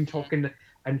 2000s, and him talking,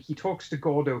 and he talks to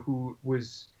Gordo, who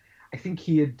was. I think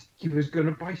he was going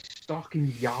to buy stock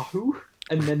in Yahoo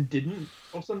and then didn't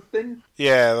or something.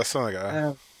 Yeah, that's something like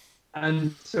that.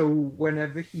 And so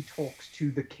whenever he talks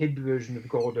to the kid version of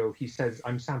Gordo, he says,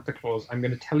 I'm Santa Claus, I'm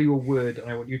going to tell you a word and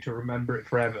I want you to remember it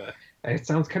forever. And it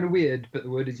sounds kind of weird, but the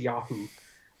word is Yahoo.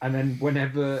 And then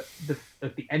whenever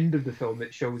at the end of the film,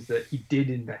 it shows that he did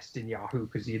invest in Yahoo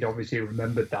because he had obviously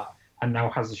remembered that and now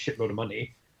has a shitload of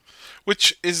money.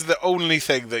 Which is the only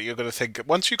thing that you're going to think.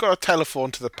 Once you've got a telephone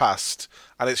to the past,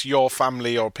 and it's your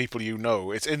family or people you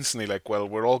know, it's instantly like, well,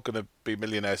 we're all going to be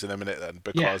millionaires in a minute then.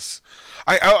 Because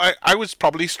I would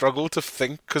probably struggle to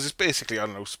think, because it's basically, I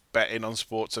don't know, betting on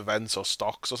sports events or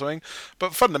stocks or something.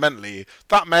 But fundamentally,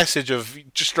 that message of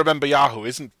just remember Yahoo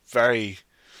isn't very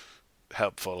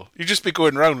helpful. You just be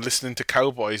going around listening to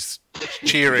cowboys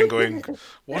cheering, going,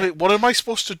 "What am I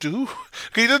supposed to do?"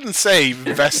 He didn't say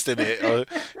invest in it. Or,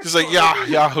 he's like,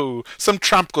 Yahoo. Some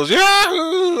tramp goes,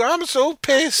 Yahoo! I'm so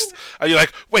pissed. And you're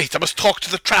like, wait, I must talk to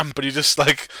the tramp. And you're just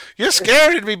like, you're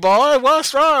scaring me, boy.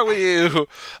 What's wrong with you?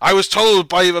 I was told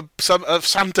by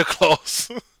Santa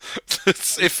Claus.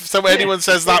 If anyone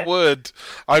says that word,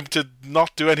 I'm to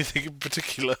not do anything in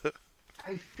particular.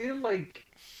 I feel like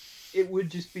it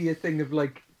would just be a thing of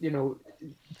like,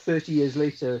 30 years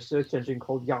later, a search engine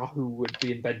called Yahoo would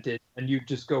be invented, and you'd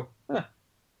just go, huh.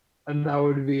 And that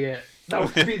would be it. That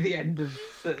would be the end of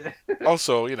the...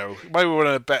 Also, why we want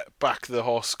to bet back the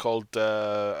horse called,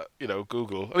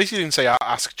 Google. At least you didn't say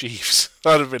Ask Jeeves.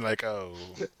 That would have been like, oh.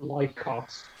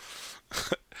 Lycos.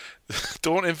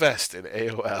 Don't invest in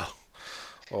AOL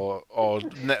or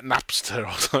Napster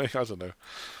or something. I don't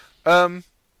know.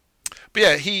 But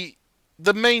yeah,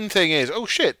 the main thing is, oh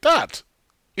shit, Dad,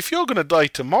 if you're going to die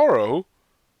tomorrow,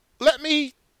 let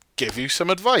me give you some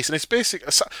advice. And it's basic.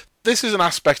 This is an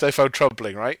aspect I found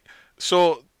troubling, right?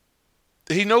 So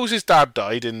he knows his dad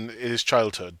died in his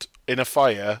childhood in a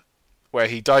fire where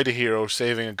he died a hero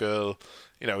saving a girl.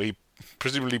 He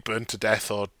presumably burnt to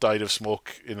death or died of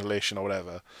smoke inhalation or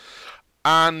whatever.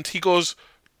 And he goes,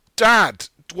 Dad,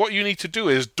 what you need to do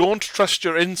is don't trust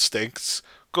your instincts.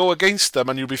 Go against them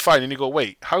and you'll be fine. And you go,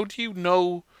 wait, how do you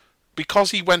know?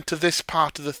 Because he went to this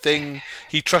part of the thing,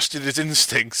 he trusted his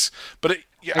instincts. But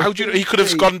how do you know? He could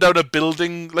have gone down a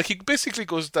building. Like, he basically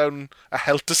goes down a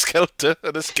helter-skelter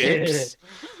and escapes.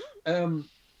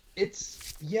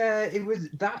 It's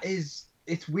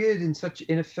weird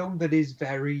in a film that is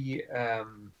very,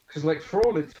 because like for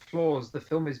all its flaws, the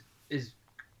film is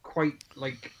quite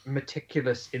like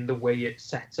meticulous in the way it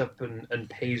sets up and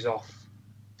pays off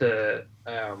the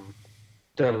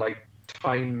like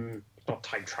time, not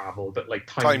time travel, but like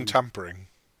time tampering,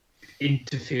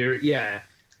 interfere. Yeah,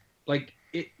 like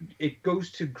it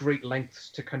goes to great lengths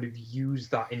to kind of use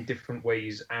that in different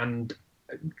ways and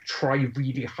try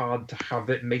really hard to have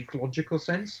it make logical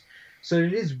sense. So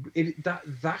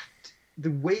that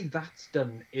the way that's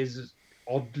done is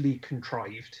oddly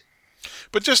contrived.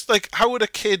 But just like, how would a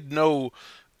kid know?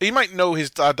 He might know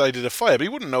his dad died in a fire, but he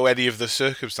wouldn't know any of the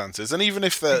circumstances. And even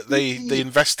if they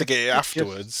investigate it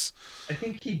afterwards... I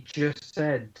think he just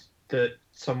said that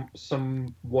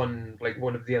someone like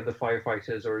one of the other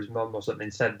firefighters or his mum or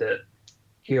something said that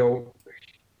he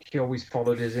always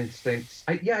followed his instincts.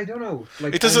 I don't know.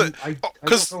 Like, It doesn't, I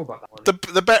because don't know about that one.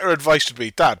 the better advice would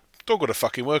be, Dad, don't go to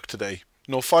fucking work today.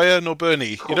 No fire, no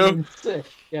Bernie. You know. Common sense,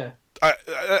 yeah.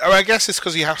 I guess it's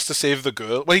because he has to save the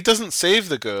girl. Well, he doesn't save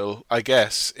the girl, I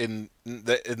guess, in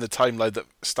the timeline that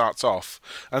starts off,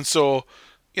 and so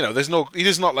there's no. He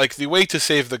is not like the way to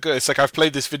save the girl. It's like I've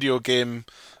played this video game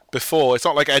before. It's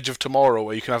not like Edge of Tomorrow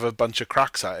where you can have a bunch of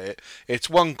cracks at it.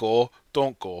 It's one go,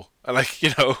 don't go, and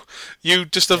you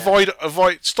just avoid.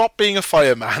 Stop being a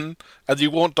fireman, and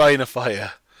you won't die in a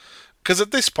fire. Because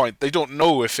at this point, they don't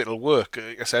know if it'll work.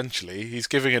 Essentially, he's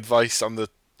giving advice on the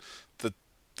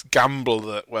gamble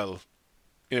that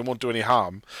it won't do any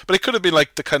harm. But it could have been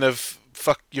like the kind of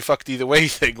you fucked either way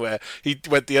thing where he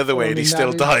went the other way and he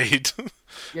still died,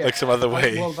 like some other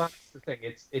way. Well, that's the thing.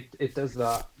 It does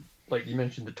that. Like you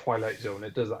mentioned, the Twilight Zone.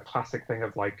 It does that classic thing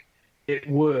of like it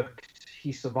worked,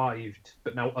 he survived,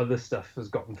 but now other stuff has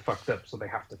gotten fucked up, so they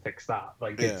have to fix that.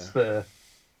 Like it's the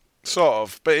sort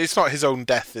of, but it's not his own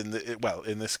death in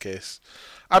this case.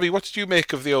 Abby, what did you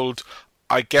make of the old?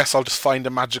 I guess I'll just find a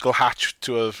magical hatch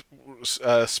to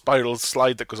a spiral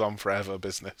slide that goes on forever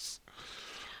business.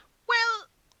 Well,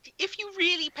 if you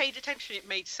really paid attention, it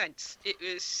made sense. It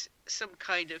was some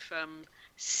kind of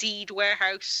seed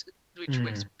warehouse, which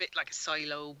was a bit like a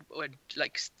silo, where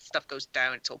like stuff goes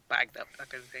down, it's all bagged up, that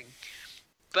kind of thing.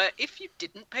 But if you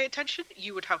didn't pay attention,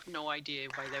 you would have no idea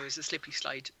why there was a slippy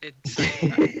slide.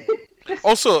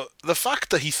 Also, the fact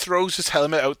that he throws his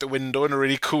helmet out the window in a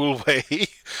really cool way, he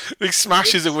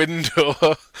smashes a window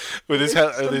with his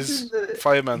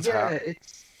fireman's hat. Yeah,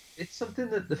 it's something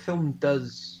that the film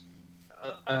does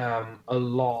a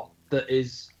lot. That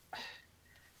is,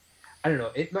 I don't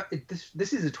know.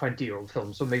 This is a 20-year-old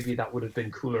film, so maybe that would have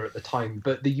been cooler at the time.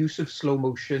 But the use of slow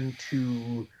motion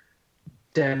to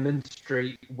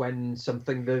demonstrate when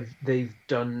something they've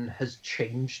done has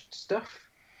changed stuff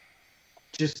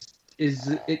just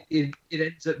is it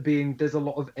ends up being there's a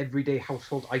lot of everyday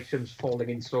household items falling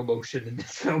in slow motion in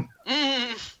this film.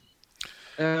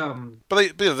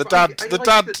 But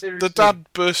the dad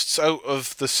bursts out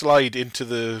of the slide into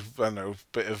the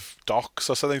bit of docks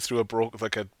or something through a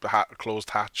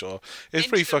closed hatch, or it's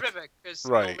pretty the river, because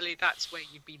normally that's where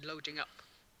you'd be loading up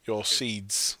your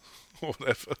seeds or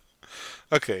whatever.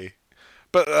 Okay,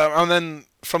 but and then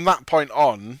from that point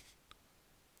on,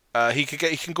 he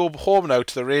can go home now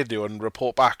to the radio and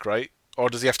report back, right? Or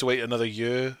does he have to wait another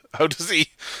year? How does he?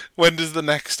 When does the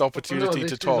next opportunity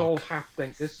to talk?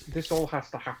 This all has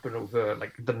to happen over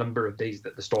like the number of days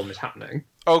that the storm is happening.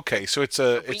 Okay, so it's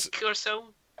a week or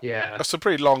so. Yeah, that's a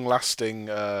pretty long-lasting,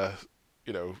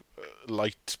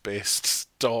 light-based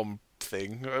storm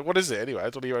thing. What is it anyway? I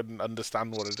don't even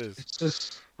understand what it is. It's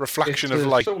just reflection of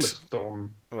light. Solar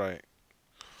storm. Right.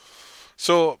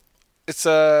 So it's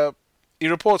he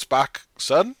reports back,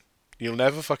 son. You'll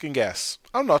never fucking guess.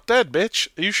 I'm not dead, bitch.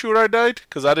 Are you sure I died?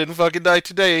 Because I didn't fucking die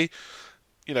today.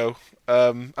 And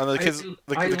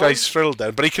the guy's thrilled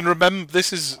then, but he can remember.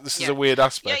 This is a weird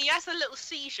aspect. Yeah, he has a little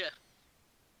seizure.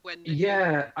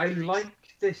 I like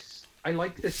this. I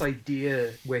like this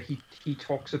idea where he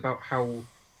talks about how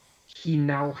he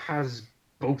now has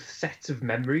both sets of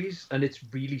memories, and it's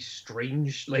really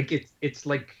strange. Like it's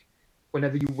like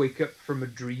whenever you wake up from a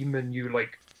dream and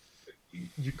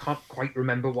you can't quite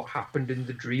remember what happened in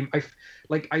the dream.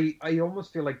 I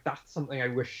almost feel like that's something I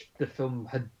wish the film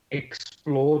had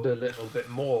explored a little bit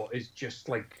more, is just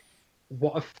like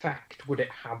what effect would it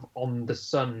have on the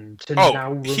son to now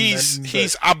remember?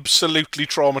 He's absolutely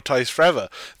traumatized forever.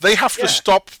 They have to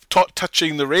stop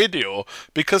touching the radio,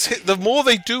 because the more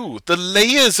they do, the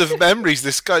layers of memories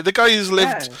the guy has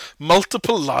lived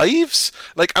multiple lives,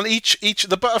 and each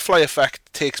the butterfly effect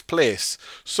takes place.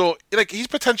 So he's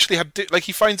potentially had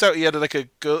he finds out he had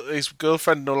his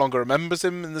girlfriend no longer remembers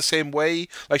him in the same way.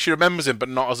 She remembers him but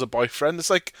not as a boyfriend. It's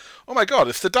like, oh my god,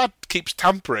 if the dad keeps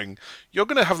tampering, you're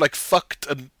gonna have fucked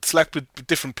and slept with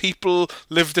different people,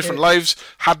 lived different lives,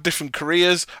 had different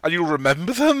careers, and you'll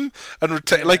remember them. And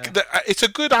it's a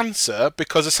good answer,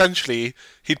 because essentially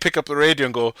he'd pick up the radio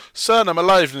and go, "Son, I'm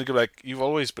alive," and he'd go like, "You've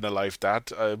always been alive,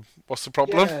 Dad. What's the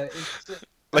problem?" Yeah,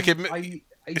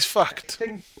 it's fucked. I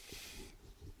think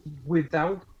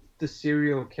without the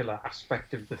serial killer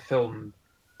aspect of the film,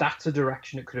 that's a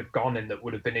direction it could have gone in that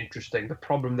would have been interesting. The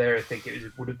problem there, I think,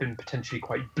 it would have been potentially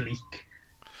quite bleak.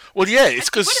 Well, yeah, it's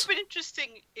because it would have been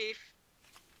interesting if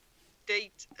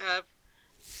they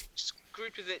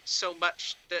screwed with it so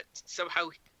much that somehow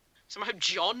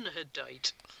John had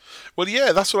died. Well,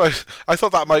 yeah, that's what I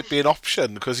thought that might be an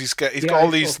option, because he's got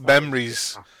all these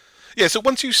memories. Yeah, so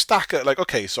once you stack it, like,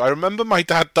 okay, so I remember my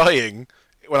dad dying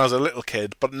when I was a little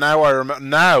kid, but now I remember,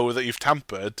 now that you've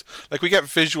tampered, like, we get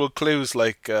visual clues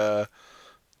like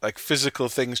physical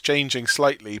things changing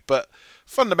slightly, but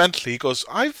fundamentally he goes,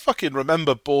 I fucking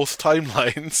remember both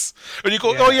timelines. And you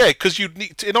go, oh yeah, because you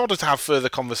need to, in order to have further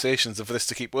conversations and for this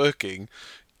to keep working,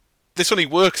 this only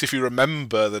works if you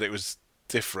remember that it was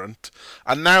different.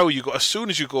 And now you go, as soon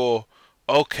as you go,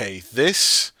 okay,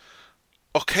 this.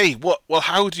 Okay, what? Well,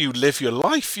 how do you live your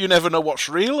life? You never know what's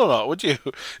real or not, would you?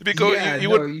 Because you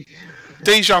would.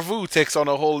 Deja vu takes on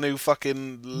a whole new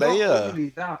fucking layer. Not only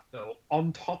that, though,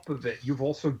 on top of it, you've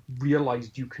also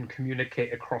realised you can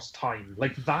communicate across time.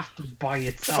 Like, that by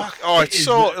itself. Fuck, oh, it's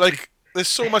so, like, there's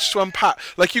so much to unpack.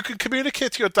 Like, you can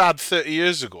communicate to your dad 30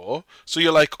 years ago, so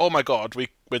you're like, oh my god, we're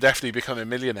definitely becoming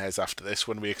millionaires after this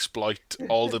when we exploit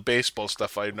all the baseball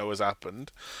stuff I know has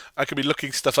happened. I could be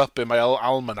looking stuff up in my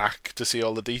almanac to see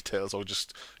all the details, or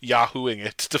just yahooing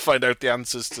it to find out the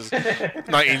answers to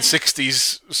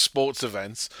 1960s sports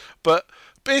events. But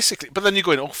basically, but then you're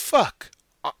going, oh fuck.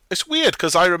 It's weird,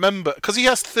 because I remember, because he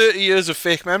has 30 years of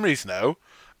fake memories now,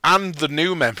 and the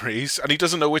new memories, and he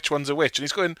doesn't know which ones are which. And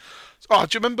he's going, oh,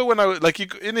 do you remember when I was, like,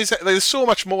 in his, there's so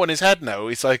much more in his head now.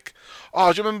 He's like,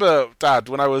 oh, do you remember, Dad,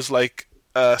 when I was, like,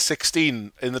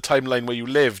 16 in the timeline where you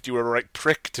lived, you were a right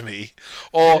prick to me.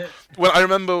 Or, when I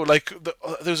remember, like,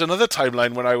 there was another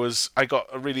timeline when I got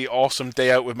a really awesome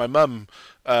day out with my mum,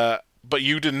 but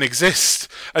you didn't exist.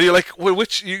 And you're like, well,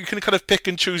 which, you can kind of pick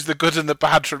and choose the good and the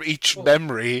bad from each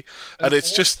memory, and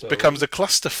it's just becomes a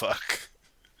clusterfuck.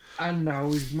 And now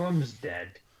his mum's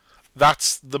dead.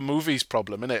 That's the movie's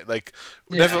problem, isn't it? Like,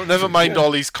 never mind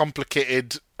all these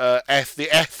complicated the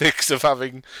ethics of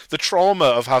having the trauma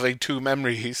of having two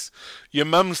memories. Your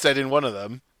mum's dead in one of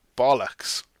them.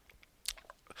 Bollocks.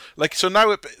 Like, so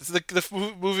now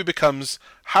the movie becomes,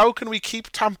 how can we keep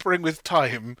tampering with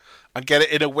time and get it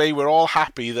in a way we're all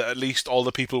happy that at least all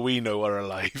the people we know are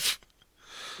alive?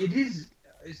 It is,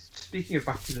 speaking of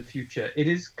Back to the Future, it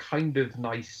is kind of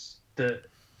nice that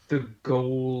the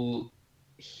goal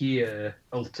here,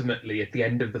 ultimately, at the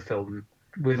end of the film,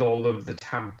 with all of the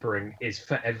tampering, is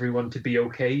for everyone to be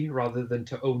okay, rather than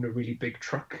to own a really big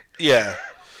truck. Yeah.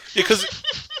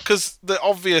 Because the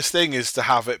obvious thing is to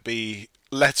have it be,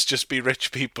 let's just be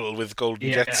rich people with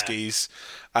golden jet skis,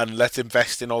 and let's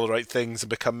invest in all the right things and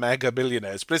become mega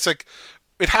billionaires. But it's like,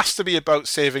 it has to be about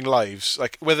saving lives.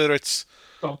 Like, whether it's...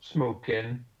 Stop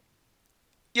smoking.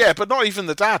 Yeah, but not even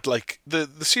the dad. Like, the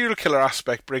serial killer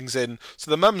aspect brings in... So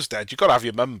the mum's dead. You've got to have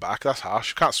your mum back. That's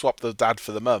harsh. You can't swap the dad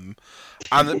for the mum.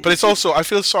 But it's also... I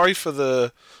feel sorry for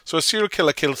the... So a serial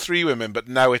killer killed 3 women, but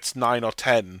now it's 9 or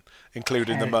 10,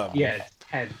 including the mum. Yeah, it's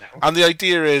 10 now. And the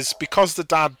idea is, because the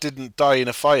dad didn't die in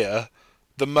a fire,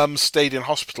 the mum stayed in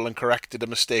hospital and corrected a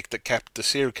mistake that kept the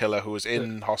serial killer who was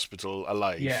in hospital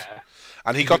alive. Yeah.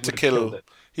 And he got to kill...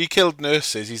 He killed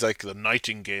nurses. He's like the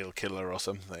Nightingale killer or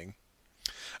something.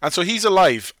 And so he's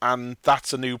alive, and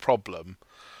that's a new problem.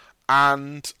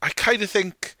 And I kind of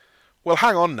think, well,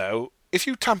 hang on now. If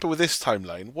you tamper with this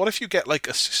timeline, what if you get, like,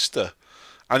 a sister?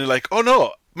 And you're like, oh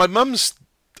no, my mum's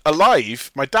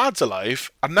alive, my dad's alive,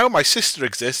 and now my sister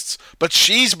exists, but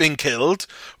she's been killed.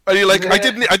 And you're like, I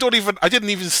didn't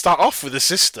even start off with a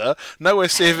sister. Now we're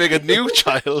saving a new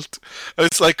child. And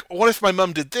it's like, what if my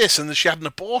mum did this and then she had an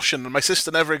abortion and my sister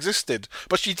never existed,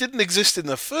 but she didn't exist in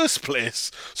the first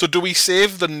place? So do we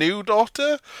save the new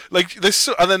daughter? Like this,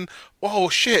 and then, oh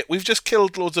shit, we've just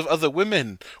killed loads of other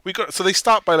women. So they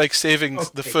start by like saving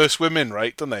the first women,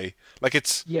 right? Don't they? Like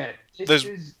it's This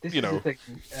is the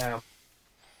thing.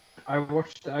 I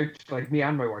watched, like, me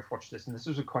and my wife watched this, and this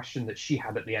was a question that she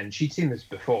had at the end. She'd seen this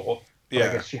before, but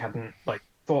I guess she hadn't, like,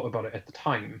 thought about it at the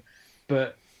time.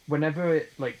 But whenever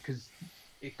it, like, because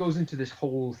it goes into this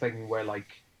whole thing where, like,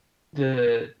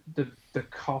 the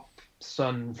cop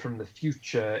son from the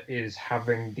future is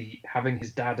having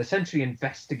his dad essentially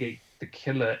investigate the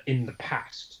killer in the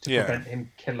past to prevent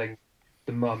him killing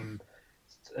the mum,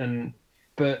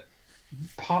 but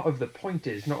part of the point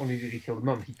is, not only did he kill the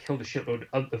mum, he killed a shitload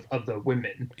of other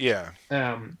women. Yeah.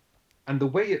 And the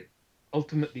way it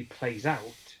ultimately plays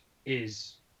out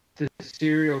is the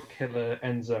serial killer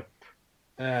ends up,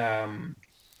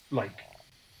 like,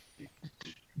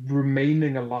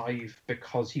 remaining alive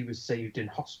because he was saved in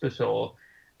hospital,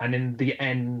 and in the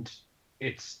end,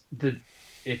 it's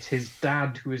his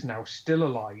dad who is now still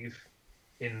alive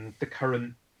in the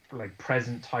current, like,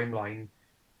 present timeline,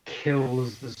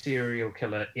 kills the serial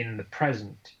killer in the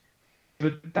present.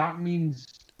 But that means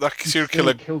that serial Still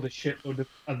killer killed a shitload of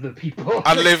other people.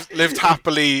 and lived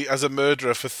happily as a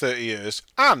murderer for 30 years.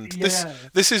 And Yeah.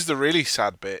 this is the really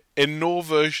sad bit. In no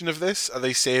version of this are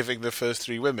they saving the first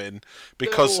 3 women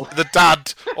because No. the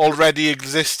dad already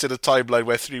exists in a timeline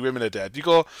where 3 women are dead. You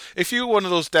go, if you were one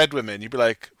of those dead women, you'd be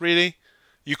like, really?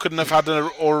 You couldn't have had an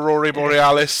Aurora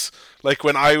Borealis like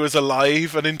when I was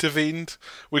alive and intervened?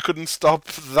 We couldn't stop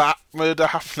that murder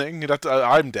happening?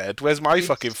 I'm dead. Where's my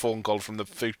fucking phone call from the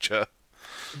future?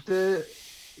 The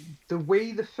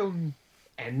way the film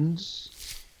ends,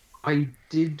 I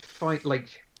did find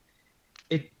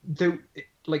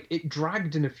it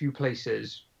dragged in a few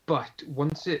places, but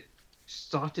once it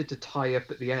started to tie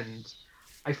up at the end,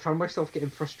 I found myself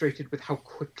getting frustrated with how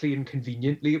quickly and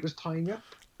conveniently it was tying up.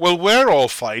 Well, we're all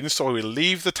fine, so we'll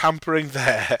leave the tampering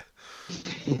there.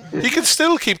 He can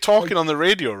still keep talking on the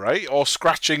radio, right? Or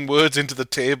scratching words into the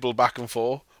table back and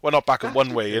forth. Well, not back and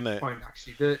one way, innit? Fine,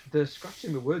 actually, the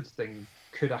scratching the words thing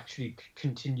could actually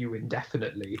continue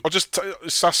indefinitely. Or just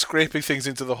start scraping things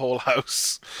into the whole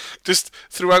house. Just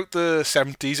throughout the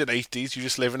 70s and 80s, you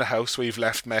just live in a house where you've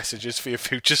left messages for your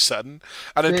future son.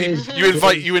 And then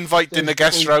you invite dinner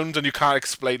guests round and you can't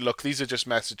explain, look, these are just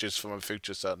messages for my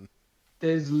future son.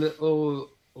 There's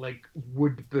little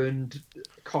wood-burned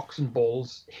cocks and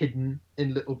balls hidden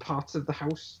in little parts of the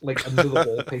house, like under the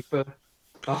wallpaper.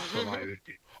 That's what I would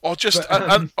do. Or just,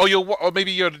 or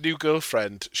maybe your new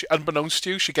girlfriend. Unbeknownst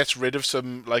to you, she gets rid of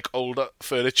some older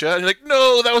furniture, and you're like,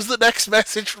 "No, that was the next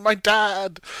message from my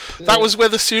dad. That was where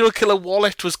the serial killer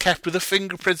wallet was kept with the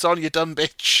fingerprints on. You dumb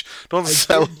bitch! Don't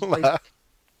sell that."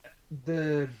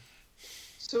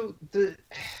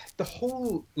 The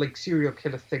whole serial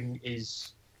killer thing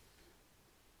is,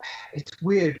 it's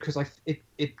weird because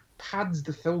it pads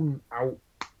the film out,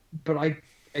 but I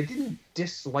didn't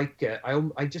dislike it.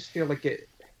 I just feel like it.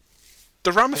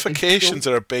 The ramifications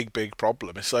are a big, big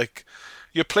problem. It's like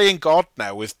you're playing God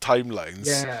now with timelines,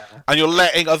 and you're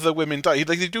letting other women die.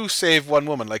 They do save one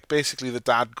woman. Basically, the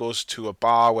dad goes to a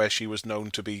bar where she was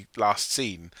known to be last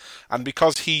seen, and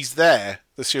because he's there,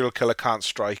 the serial killer can't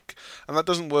strike, and that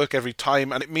doesn't work every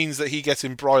time. And it means that he gets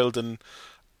embroiled, and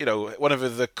one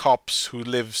of the cops who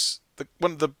lives,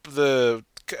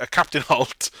 Captain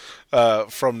Holt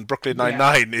from Brooklyn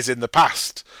Nine-Nine is in the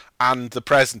past, and the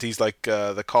present he's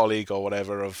the colleague or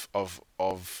whatever of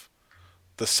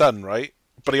the son, right?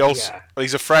 But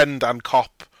he's a friend and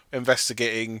cop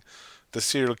investigating the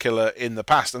serial killer in the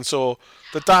past, and so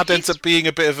the dad ends up being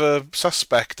a bit of a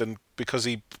suspect, and because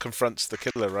he confronts the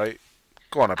killer, right?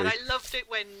 Go on, Abby. And I loved it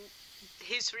when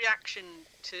his reaction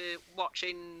to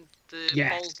watching the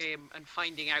ball game and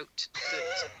finding out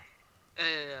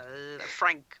that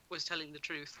Frank was telling the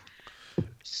truth.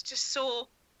 It's just so,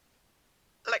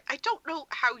 I don't know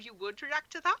how you would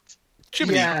react to that.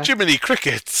 Jiminy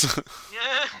Crickets.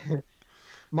 Yeah.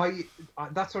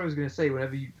 That's what I was going to say.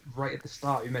 Whenever right at the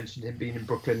start, you mentioned him being in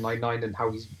Brooklyn Nine-Nine and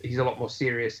how he's a lot more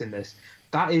serious in this.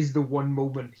 That is the one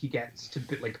moment he gets to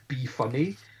be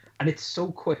funny, and it's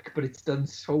so quick, but it's done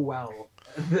so well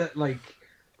that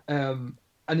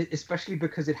especially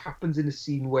because it happens in a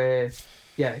scene where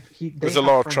there's a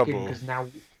lot of trouble because now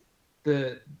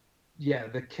the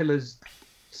killers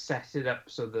set it up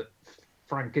so that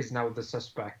Frank is now the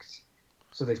suspect.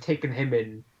 So they've taken him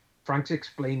in. Frank's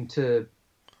explained to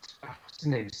what's his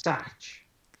name, Satch.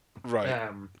 Right.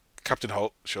 Captain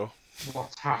Holt, sure.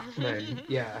 What's happening?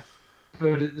 Yeah.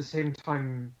 But at the same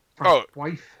time, Frank's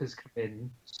wife has come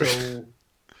in, so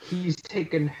he's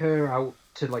taken her out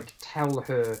to tell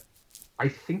her, I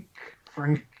think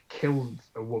Frank killed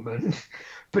a woman.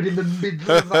 But in the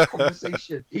middle of that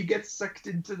conversation, he gets sucked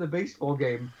into the baseball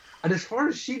game. And as far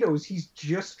as she knows, he's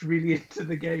just really into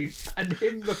the game. And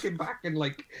him looking back and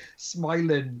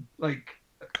smiling,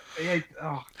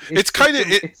 it's kind of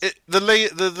the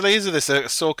layers of this are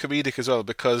so comedic as well,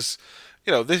 because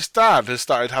this dad has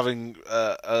started having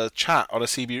a chat on a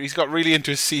CB. He's got really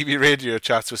into his CB radio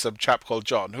chats with some chap called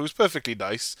John, who's perfectly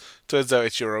nice. Turns out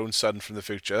it's your own son from the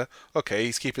future. Okay,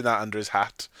 he's keeping that under his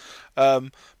hat.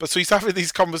 But so he's having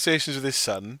these conversations with his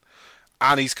son,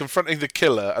 and he's confronting the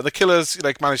killer. And the killer's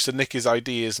managed to nick his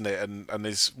ID, isn't it? And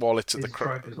his wallet at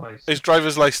his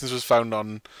driver's license was found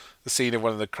on the scene of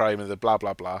one of the crime and the blah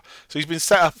blah blah. So he's been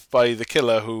set up by the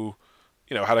killer who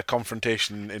had a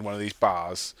confrontation in one of these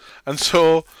bars. And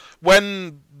so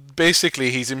when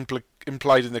basically he's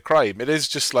implied in the crime, it is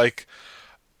just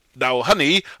Now,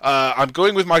 honey, I'm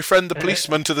going with my friend the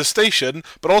policeman to the station,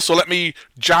 but also let me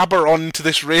jabber onto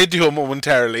this radio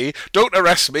momentarily. Don't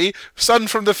arrest me. Son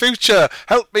from the future,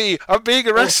 help me. I'm being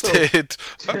arrested.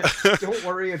 Don't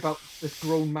worry about this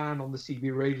grown man on the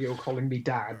CB radio calling me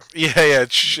dad. Yeah.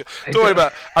 Don't worry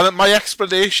about it. And then my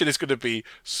explanation is going to be,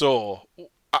 so...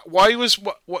 why was...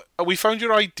 What, we found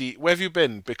your ID. Where have you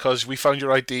been? Because we found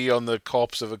your ID on the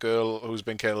corpse of a girl who's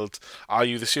been killed. Are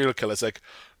you the serial killer? It's like,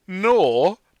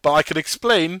 no... But I can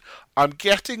explain, I'm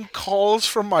getting calls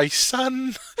from my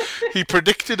son. He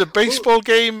predicted a baseball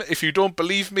game, if you don't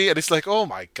believe me. And it's like, oh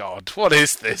my God, what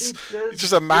is this? He's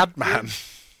just a madman.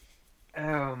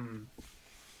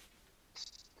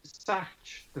 Satch,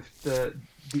 the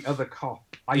other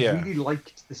cop, I Yeah. really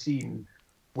liked the scene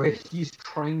where he's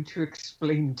trying to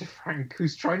explain to Frank,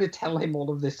 who's trying to tell him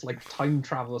all of this, like, time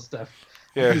travel stuff.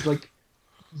 Yeah. And he's like,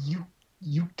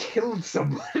 you killed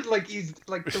someone. Like, he's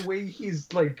like, the way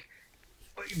he's like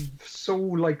so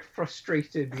like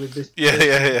frustrated with this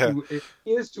Yeah. who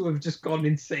appears to have just gone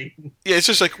insane. Yeah, it's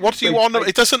just like, what do you want?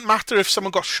 It doesn't matter if someone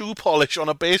got shoe polish on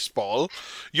a baseball.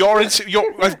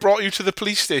 I've brought you to the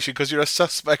police station because you're a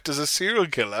suspect as a serial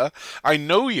killer. I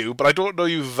know you, but I don't know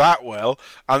you that well.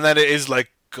 And then it is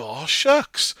like, gosh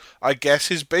shucks, I guess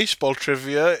his baseball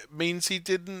trivia means he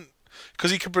didn't...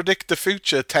 Because he can predict the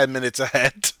future 10 minutes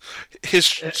ahead. His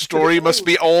story must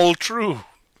be all true.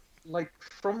 Like,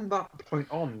 from that point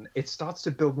on, it starts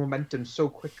to build momentum so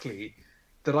quickly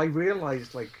that I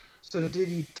realised, like, so did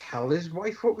he tell his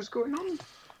wife what was going on?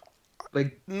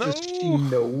 Like, No. does she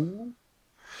know?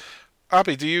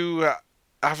 Abby, do you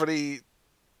have any...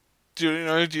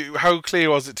 how clear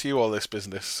was it to you, all this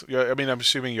business? I mean, I'm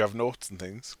assuming you have notes and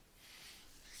things.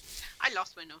 I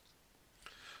lost my notes.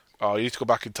 Oh, you need to go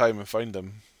back in time and find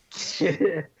them.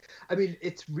 I mean,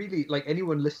 it's really, like,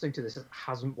 anyone listening to this that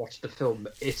hasn't watched the film,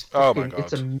 it's Oh my fucking,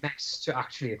 it's a God. mess to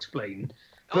actually explain.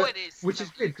 Oh, But- it is. Which is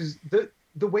good, because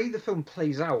the way the film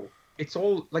plays out, it's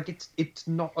all, like, it's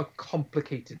not a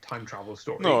complicated time travel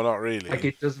story. No, not really. Like,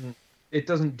 it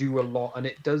doesn't do a lot, and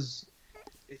it does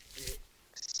it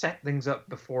set things up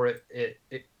before it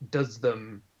does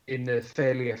them in a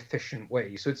fairly efficient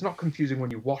way. So it's not confusing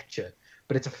when you watch it,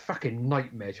 but it's a fucking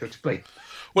nightmare to explain.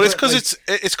 Well, it's But, because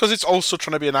like, it's also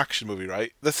trying to be an action movie,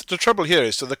 right? The trouble here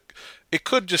is, it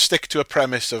could just stick to a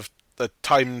premise of the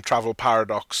time travel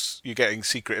paradox. You're getting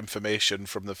secret information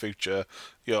from the future,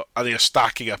 and you're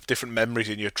stacking up different memories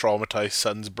in your traumatized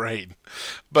son's brain.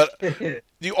 But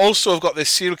you also have got this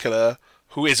serial killer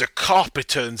who is a cop, it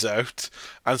turns out,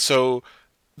 and so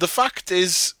the fact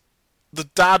is, the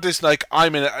dad is like,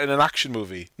 I'm in an action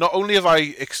movie. Not only have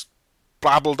I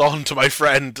babbled on to my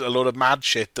friend a load of mad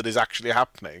shit that is actually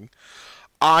happening,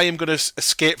 I am going to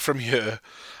escape from here.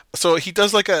 So he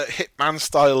does like a Hitman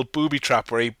style booby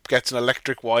trap where he gets an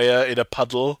electric wire in a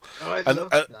puddle I and-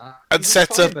 love and- that. and He's a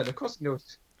sets up- fireman, of course he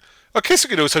knows. Okay, so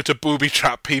he knows how to booby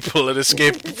trap people and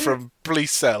escape from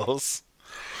police cells.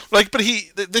 Like, but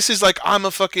this is like, I'm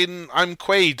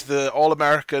Quaid, the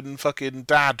all-American fucking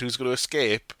dad who's going to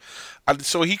escape. And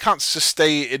so he can't just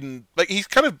stay in, like, he's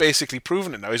kind of basically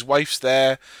proven it now. His wife's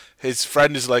there, his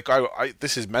friend is like,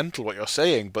 this is mental what you're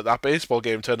saying, but that baseball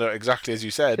game turned out exactly as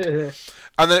you said.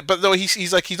 And then, but no,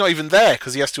 he's like, he's not even there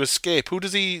because he has to escape. Who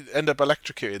does he end up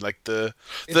electrocuting? Like the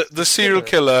serial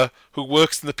killer who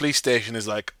works in the police station is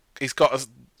like, he's gotten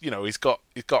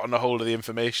a hold of the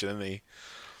information, and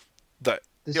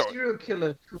The serial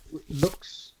killer who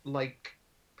looks like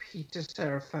Peter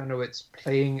Serafinowicz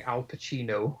playing Al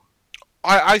Pacino.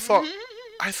 I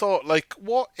thought, like,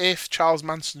 what if Charles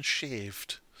Manson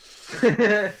shaved?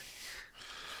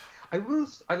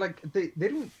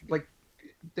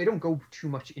 They don't go too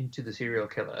much into the serial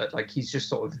killer. Like, he's just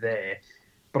sort of there.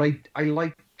 But I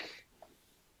like.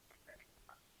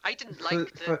 I didn't For-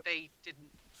 like for- that they didn't.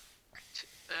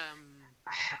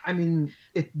 I mean,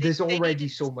 there's They already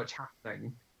needed- so much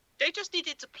happening. They just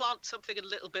needed to plant something a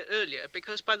little bit earlier,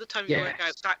 because by the time you work Yes.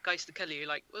 out that guy's the killer, you're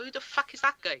like, well, who the fuck is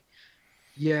that guy?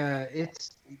 Yeah,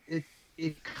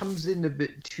 it comes in a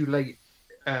bit too late.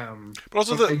 But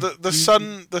also But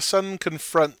the son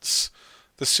confronts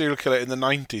the serial killer in the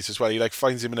 90s as well. He like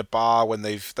finds him in a bar when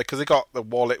because they got the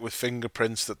wallet with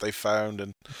fingerprints that they found,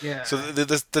 and Yeah. so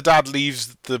the dad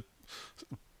leaves the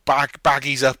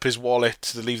baggies up his wallet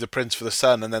to leave the prints for the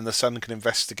son, and then the son can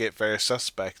investigate various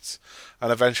suspects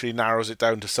and eventually narrows it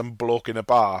down to some bloke in a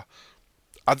bar.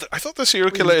 I thought the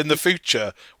serial killer in the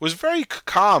future was very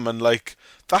calm, and like,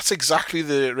 that's exactly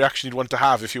the reaction you'd want to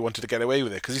have if you wanted to get away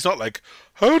with it, because he's not like,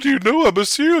 how do you know I'm a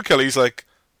serial killer? He's like,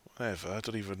 whatever, I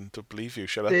don't believe you,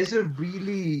 shut up. There's a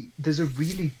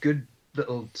really good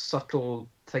little subtle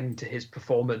thing to his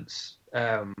performance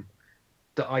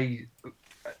that I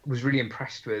was really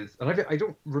impressed with, and I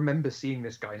don't remember seeing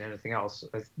this guy in anything else.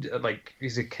 Like,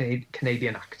 he's a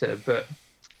Canadian actor, but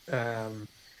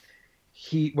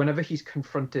whenever he's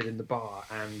confronted in the bar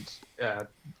and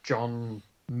John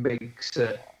makes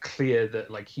it clear that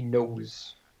like he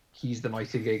knows he's the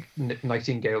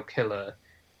Nightingale killer,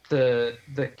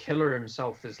 the killer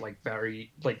himself is like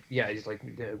very like, yeah, he's like,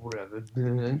 yeah, whatever,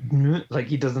 like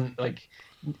he doesn't like,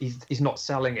 he's not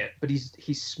selling it, but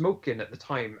he's smoking at the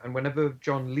time, and whenever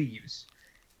John leaves,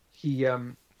 he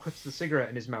puts the cigarette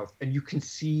in his mouth, and you can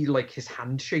see like his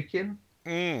hand shaking.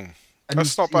 And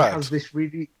That's not he bad. has this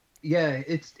really, yeah,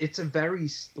 it's a very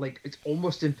like, it's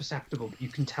almost imperceptible, but you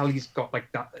can tell he's got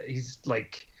like that. He's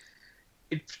like,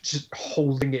 it's just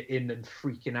holding it in and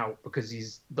freaking out because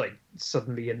he's like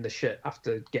suddenly in the shit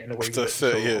after getting away After with it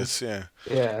 30 so long. years, yeah.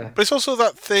 Yeah. But it's also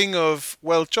that thing of,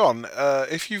 well, John,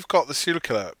 if you've got the serial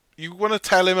killer, you want to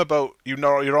tell him about, you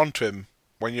know, you're onto him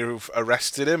when you've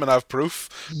arrested him and have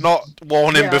proof, not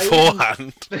warn him Yeah,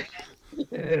 beforehand.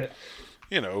 Yeah.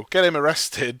 You know, get him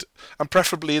arrested, and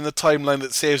preferably in the timeline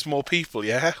that saves more people,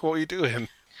 yeah? What are you doing?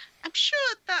 I'm sure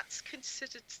that's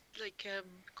considered like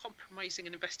compromising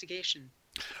an investigation.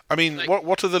 I mean, Like-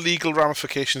 what are the legal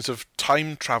ramifications of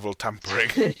time travel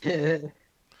tampering?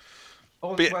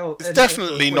 Oh, But well, it's and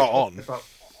definitely we're not talking on.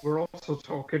 We're also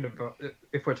talking about,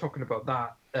 if we're talking about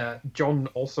that, John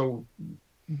also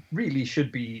really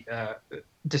should be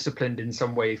disciplined in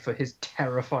some way for his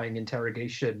terrifying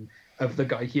interrogation of the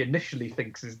guy he initially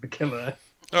thinks is the killer.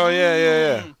 Oh,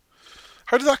 yeah.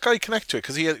 How did that guy connect to it?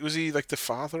 Because was he like the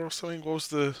father or something? What was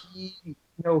the...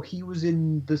 He was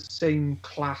in the same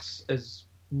class as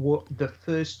the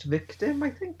first victim, I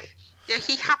think. Yeah,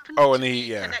 he happened Oh, to and be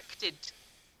yeah. connected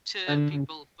to And-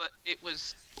 people, but it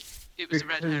was a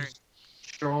red herring. Because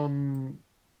John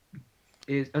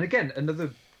is, and again,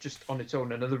 just on its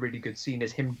own, another really good scene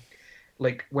is him,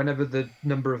 like, whenever the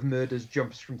number of murders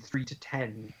jumps from 3 to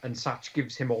 10, and Satch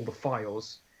gives him all the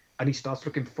files, and he starts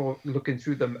looking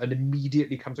through them, and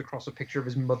immediately comes across a picture of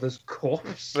his mother's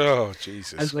corpse. Oh,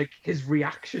 Jesus. And like his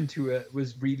reaction to it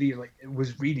was really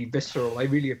visceral. I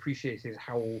really appreciated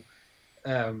how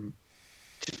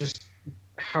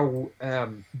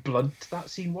blunt that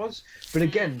scene was. But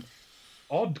again,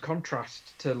 odd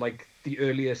contrast to like the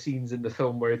earlier scenes in the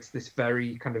film where it's this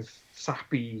very kind of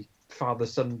sappy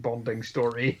father-son bonding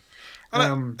story.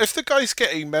 And if the guy's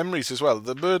getting memories as well,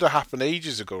 the murder happened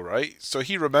ages ago, right? So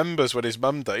he remembers when his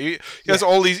mum died. He has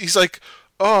all these... He's like,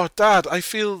 oh, Dad, I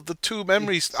feel the two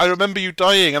memories. I remember you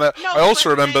dying, and I also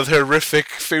but remember the horrific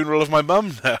funeral of my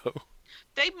mum now.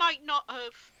 They might not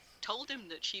have told him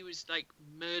that she was like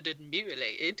murdered and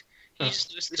mutilated. He That's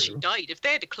just knows that she true. died. If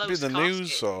they had a Be closed the casket,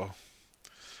 news, or...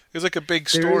 It was like a big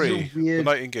There is story. a weird- The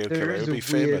Nightingale there killer. is It'd a be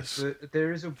famous.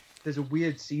 there's a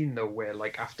weird scene though where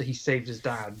like after he saved his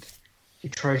dad, he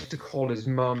tries to call his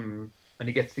mum and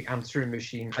he gets the answering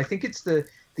machine. I think it's the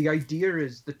idea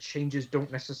is that changes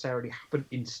don't necessarily happen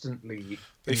instantly.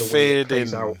 They in the way it fade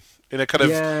plays in. out. In a kind of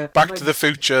Yeah, Back and to I- the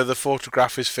Future, the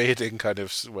photograph is fading kind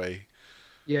of way.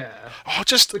 Yeah.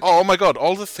 Oh my God,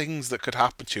 all the things that could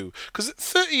happen to you. Because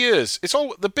 30 years, it's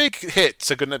all, the big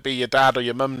hits are going to be your dad or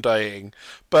your mum dying.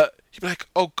 But you'd be like,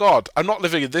 oh God, I'm not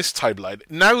living in this timeline.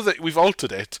 Now that we've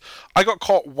altered it, I got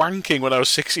caught wanking when I was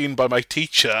 16 by my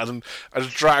teacher and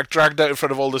dragged out in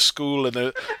front of all the school. And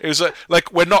it was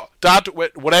like, we're not, Dad,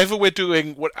 whatever we're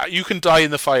doing, you can die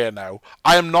in the fire now.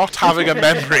 I am not having a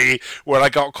memory where I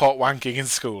got caught wanking in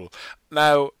school.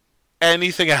 Now,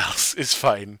 anything else is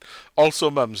fine.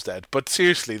 Also, Mum's dead. But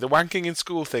seriously, the wanking in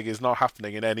school thing is not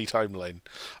happening in any timeline.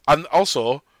 And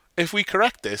also, if we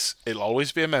correct this, it'll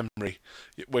always be a memory.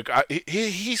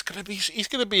 He's gonna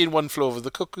be in One Flew Over the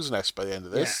Cuckoo's Nest by the end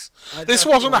of this. Yeah. This That's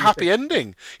wasn't a what I happy think.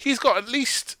 ending. He's got at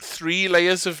least 3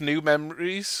 layers of new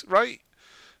memories, right?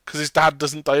 Because his dad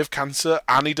doesn't die of cancer,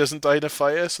 and he doesn't die in a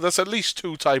fire. So that's at least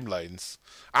 2 timelines.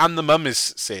 And the mum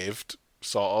is saved,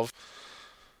 sort of.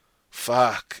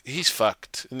 Fuck. He's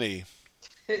fucked, isn't he?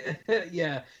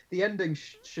 Yeah, the ending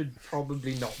should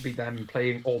probably not be them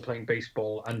playing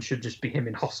baseball and should just be him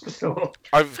in hospital.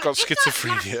 I've got In that last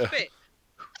schizophrenia. bit,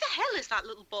 who the hell is that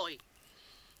little boy?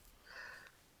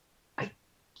 I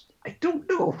don't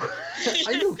know.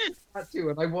 I know that too,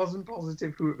 and I wasn't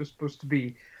positive who it was supposed to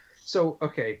be. So,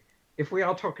 okay, if we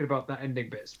are talking about that ending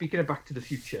bit, speaking of Back to the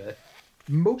Future,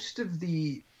 most of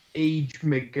the age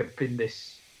makeup in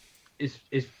this is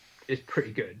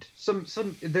pretty good.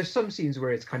 There's some scenes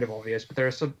where it's kind of obvious, but there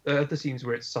are some other scenes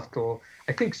where it's subtle.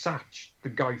 I think Satch, the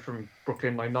guy from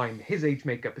Brooklyn Nine-Nine, his age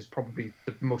makeup is probably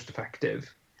the most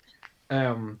effective.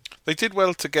 They did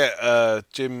well to get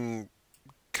Jim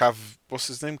what's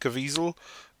his name, Caviezel,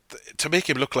 to make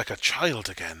him look like a child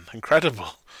again.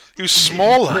 Incredible. He was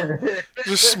smaller. He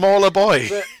was a smaller boy.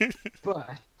 But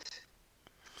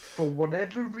for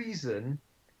whatever reason,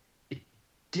 it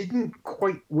didn't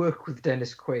quite work with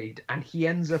Dennis Quaid, and he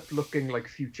ends up looking like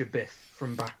future Biff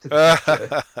from Back to the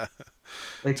Future.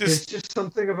 Like, there's just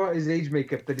something about his age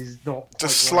makeup that is not quite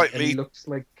just right, slightly and he looks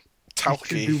like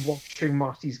talky. he should be watching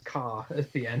Marty's car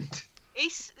at the end.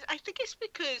 I think it's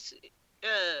because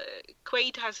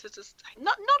Quaid has this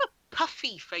not a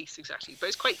puffy face exactly, but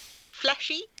it's quite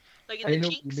fleshy, like in I the know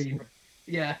cheeks. what you mean.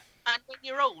 Yeah. And when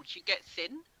you're old, you get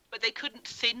thin, but they couldn't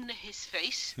thin his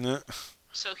face, Yeah.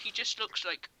 so he just looks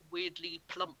like weirdly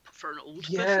plump for an old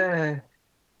person. Yeah.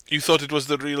 You thought it was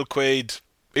the real Quaid.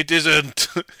 It isn't.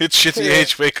 It's shitty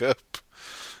age makeup.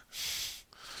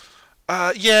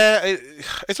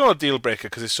 It's not a deal breaker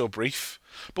because it's so brief.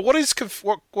 But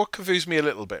what confused me a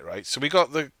little bit, right? So we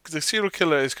got the serial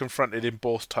killer is confronted in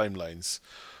both timelines.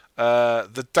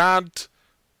 The dad,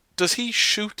 does he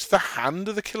shoot the hand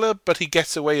of the killer, but he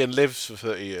gets away and lives for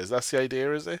 30 years? That's the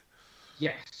idea, is it?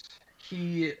 Yes.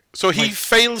 He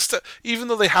Fails to, even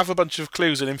though they have a bunch of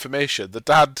clues and information, the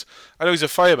dad, I know he's a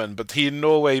fireman, but he in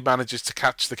no way manages to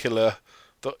catch the killer.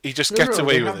 He just gets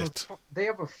away with it. They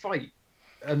have a fight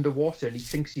underwater and he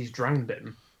thinks he's drowned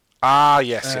him. Ah,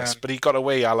 yes. But he got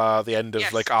away a la the end of,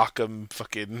 Yes. like, Arkham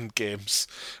fucking games.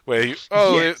 Where,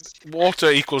 Yes. water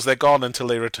equals they're gone until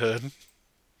they return.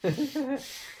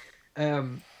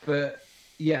 But,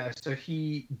 yeah, so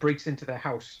he breaks into their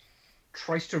house,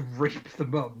 tries to rape the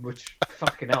mum, which,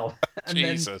 fucking hell. And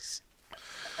Jesus.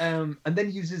 and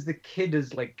then uses the kid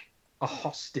as, like, a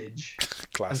hostage.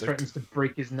 And Classic. threatens to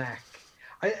break his neck.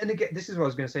 And again, this is what I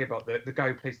was going to say about the guy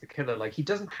who plays the killer. Like, he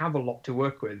doesn't have a lot to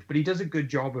work with, but he does a good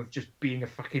job of just being a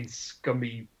fucking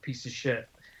scummy piece of shit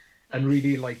and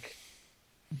really, like,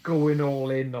 going all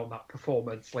in on that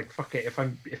performance. Like, fuck it, if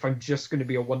I'm just going to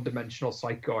be a one-dimensional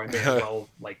psycho, I may as well,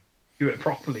 like, do it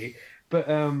properly. But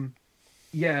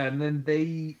yeah, and then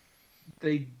the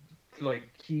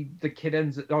kid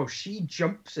ends up, she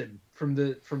jumps him from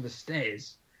the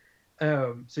stairs.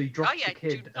 So he drops the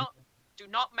kid. Do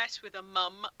not mess with a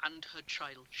mum and her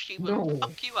child. She will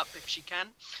fuck you up if she can.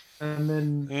 And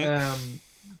then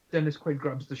Dennis Quaid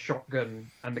grabs the shotgun,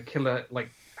 and the killer,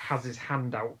 like, has his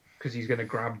hand out because he's going to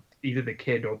grab either the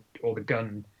kid or the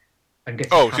gun and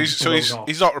get.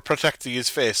 He's not protecting his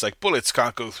face. Like, bullets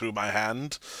can't go through my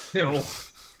hand. No.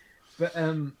 But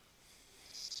and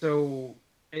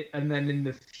then in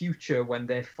the future when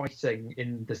they're fighting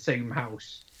in the same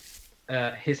house,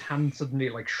 his hand suddenly,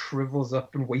 like, shrivels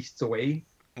up and wastes away,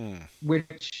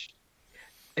 which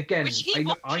again, which he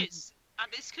watches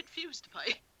and is confused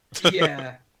by.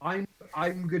 Yeah, I'm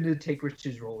gonna take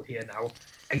Richard's role here now.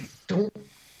 I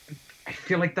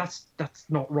feel like that's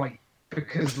not right,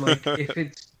 because, like, if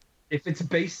it's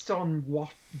based on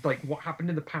what happened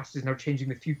in the past is now changing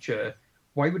the future,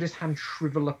 why would his hand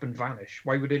shrivel up and vanish?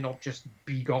 Why would it not just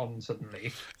be gone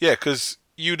suddenly? Yeah, because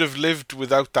you'd have lived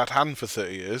without that hand for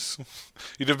 30 years.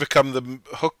 You'd have become the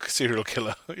Hook serial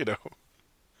killer, you know.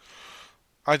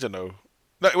 I don't know.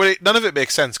 None of it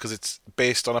makes sense because it's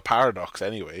based on a paradox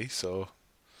anyway, so...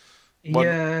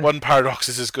 One paradox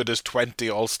is as good as 20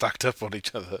 all stacked up on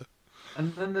each other.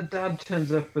 And then the dad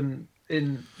turns up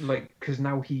because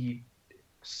now he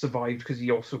survived because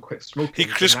he also quit smoking.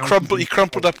 He just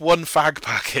crumpled up one fag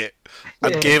packet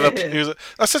and gave up.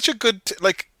 That's such a good...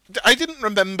 I didn't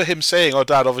remember him saying, "Oh,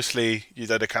 Dad, obviously you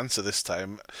died of cancer this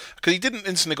time," because he didn't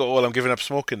instantly go, "Oh, well, I'm giving up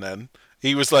smoking." Then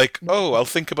he was like, "Oh, I'll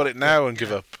think about it now and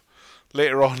give up."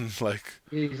 Later on, like,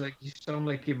 he's like, "You sound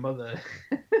like your mother."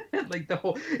 Like,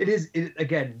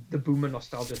 again, the boomer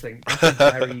nostalgia thing. That's a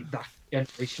very that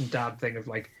generation dad thing of,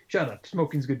 like, "Shut up,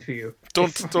 smoking's good for you."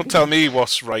 Don't tell me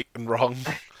what's right and wrong.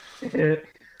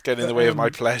 Get in the way of my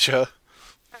pleasure.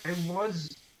 And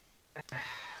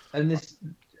this.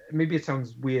 Maybe it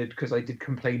sounds weird because I did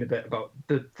complain a bit about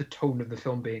the tone of the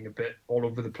film being a bit all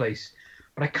over the place,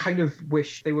 but I kind of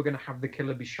wish they were going to have the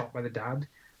killer be shot by the dad.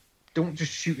 Don't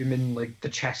just shoot him in, like, the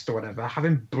chest or whatever. Have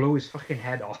him blow his fucking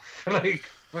head off. Like,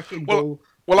 fucking go.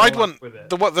 Well, I'd want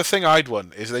the thing I'd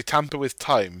want is they tamper with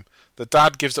time. The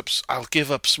dad gives up. I'll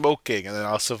give up smoking and then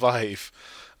I'll survive.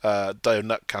 Die of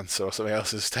nut cancer or something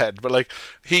else instead. But, like,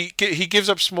 he gives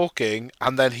up smoking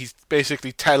and then he's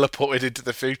basically teleported into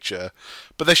the future.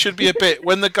 But there should be a bit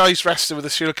when the guy's wrestling with the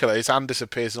serial killer, his hand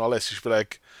disappears and all this. He should be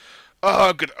like,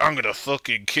 "Oh, I'm gonna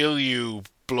fucking kill you,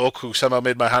 bloke who somehow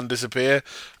made my hand disappear."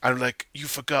 And I'm like, "You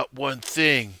forgot one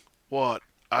thing. What?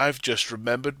 I've just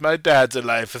remembered my dad's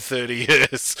alive for 30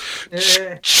 years."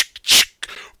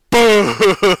 Boom.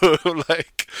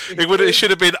 Like it should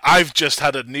have been. I've just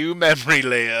had a new memory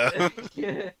layer.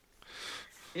 Yeah.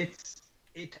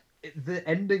 The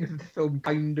ending of the film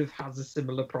kind of has a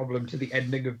similar problem to the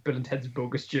ending of Bill and Ted's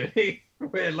Bogus Journey,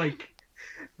 where like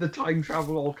the time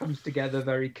travel all comes together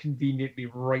very conveniently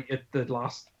right at the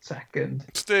last second.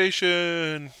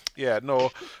 Station. Yeah,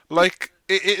 no, like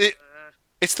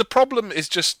it's the problem is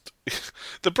just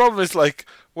the problem is like,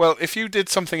 well, if you did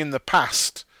something in the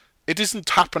past, it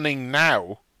isn't happening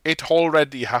now. It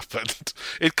already happened.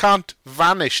 It can't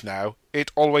vanish now.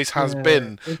 It always has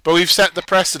been. But we've set the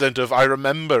precedent of I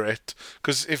remember it,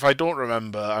 because if I don't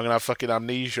remember, I'm going to have fucking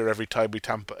amnesia every time we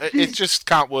tamper. It just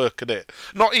can't work, can it?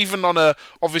 Not even on a...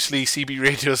 Obviously, CB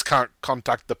radios can't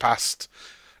contact the past.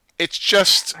 It's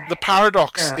just the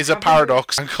paradox is a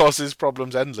paradox and causes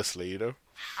problems endlessly, you know?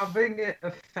 Having it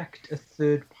affect a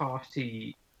third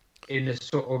party in a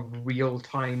sort of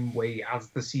real-time way as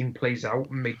the scene plays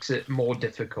out makes it more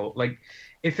difficult. Like,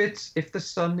 if the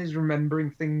son is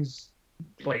remembering things,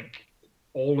 like,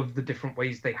 all of the different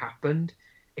ways they happened,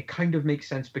 it kind of makes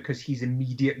sense because he's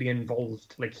immediately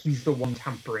involved. Like, he's the one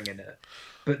tampering in it.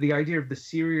 But the idea of the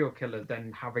serial killer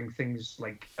then having things,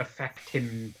 like, affect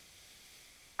him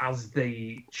as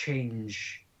they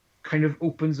change kind of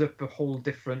opens up a whole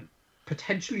different,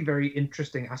 potentially very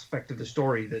interesting aspect of the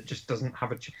story that just doesn't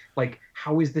have like,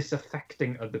 how is this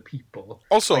affecting other people?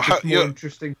 Also, like, it's more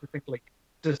interesting to think, like,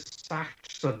 does Satch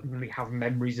suddenly have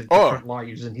memories of different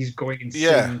lives and he's going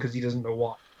insane because he doesn't know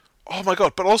what? Oh my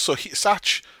god! But also,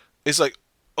 Satch is like,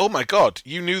 oh my god,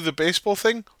 you knew the baseball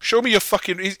thing? Show me your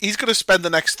fucking... He's going to spend the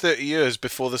next 30 years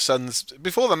before the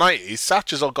 90s.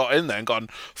 Satch has all got in there and gone,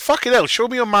 fucking hell, show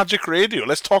me your magic radio.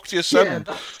 Let's talk to your son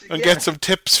and get some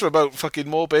tips about fucking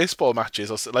more baseball matches.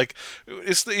 Or like,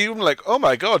 it's even like, oh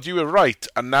my god, you were right.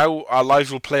 And now our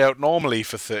lives will play out normally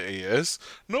for 30 years.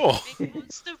 No.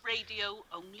 Because the radio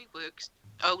only works...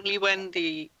 Only when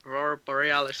the Aurora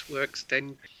Borealis works,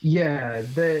 then... Yeah,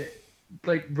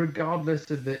 like,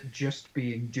 regardless of it just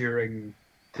being during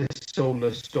the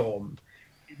solar storm,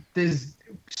 there's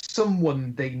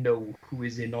someone they know who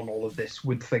is in on all of this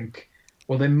would think,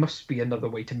 well, there must be another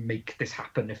way to make this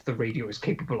happen if the radio is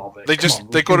capable of it. And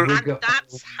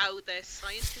that's how their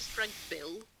scientist friend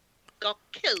Bill got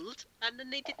killed, and then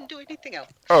they didn't do anything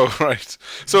else. Oh, right.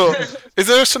 So, is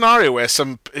there a scenario where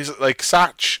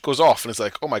Satch goes off and it's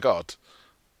like, oh my god,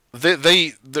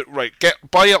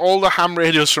 buy all the ham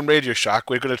radios from Radio Shack.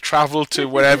 We're going to travel to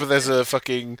wherever there's a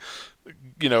fucking,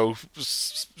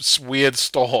 weird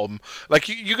storm. Like,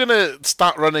 you're going to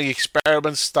start running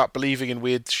experiments, start believing in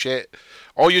weird shit,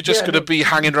 or you're just going to be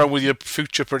hanging around with your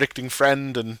future predicting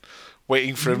friend and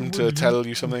waiting for him to tell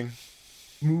you something.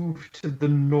 Move to the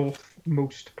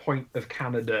northmost point of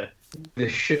Canada, the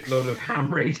shitload of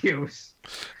ham radios,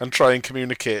 and try and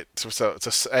communicate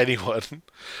to anyone.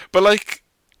 But like,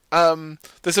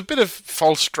 there's a bit of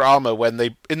false drama when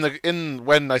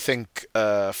when I think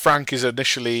Frank is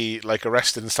initially like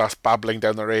arrested and starts babbling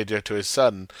down the radio to his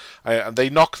son, and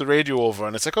they knock the radio over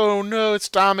and it's like, oh no, it's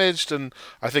damaged. And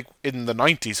I think in the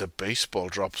 90s a baseball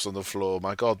drops on the floor.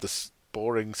 My god, this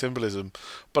boring symbolism.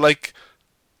 But like,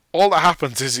 all that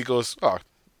happens is he goes, oh, I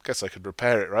guess I could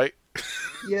repair it, right?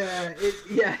 Yeah.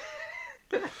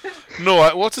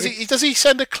 No, what does he? Does he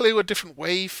send a clue a different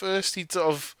way first? He sort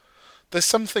of... There's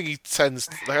something he sends,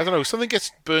 like, I don't know, something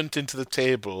gets burnt into the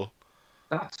table.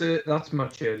 That's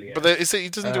much earlier. But he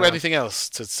doesn't do anything else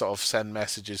to sort of send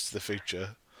messages to the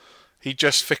future. He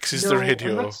just fixes the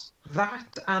radio. That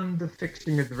and the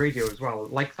fixing of the radio as well,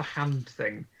 like the hand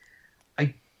thing.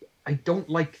 I don't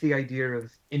like the idea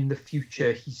of in the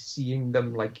future he's seeing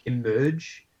them like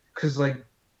emerge, because like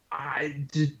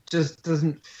just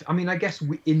doesn't. I mean, I guess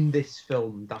in this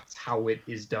film that's how it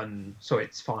is done, so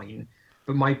it's fine.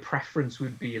 But my preference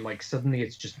would be like suddenly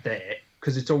it's just there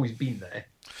because it's always been there.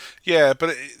 Yeah,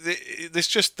 but it's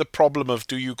just the problem of,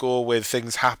 do you go with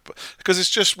things happen? Because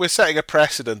it's just, we're setting a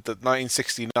precedent that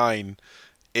 1969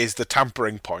 is the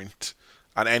tampering point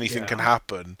and anything can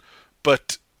happen.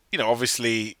 But,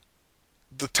 obviously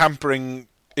the tampering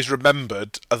is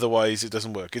remembered, otherwise it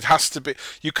doesn't work. It has to be,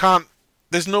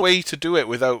 there's no way to do it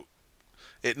without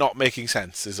it not making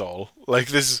sense is all. Like,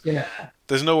 there's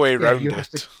no way around it. Have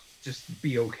to just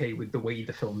be okay with the way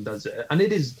the film does it. And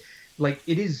it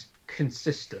is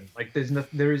consistent. Like,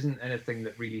 there isn't anything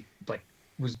that really like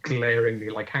was glaringly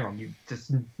like, hang on,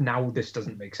 this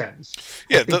doesn't make sense.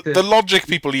 Yeah, the logic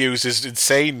people use is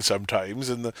insane sometimes,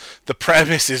 and the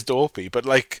premise is dopey, but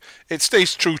like, it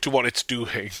stays true to what it's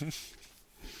doing.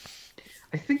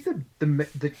 I think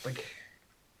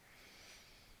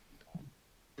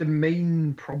the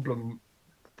main problem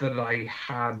that I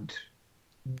had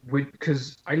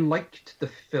because I liked the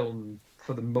film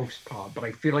for the most part, but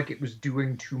I feel like it was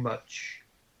doing too much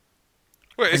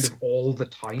Well, kind of all the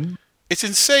time. it's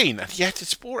insane, and yet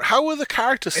it's boring. How are the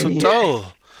characters so Yeah.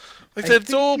 dull? Like, I they're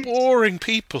think all it's- boring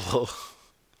people.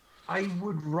 I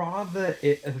would rather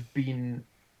it have been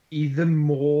either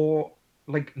more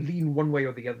like lean one way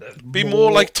or the other. Be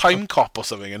more like Time Cop or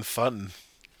something and fun.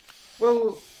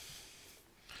 Well,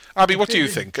 Abby, what do you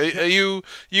It- think? Are you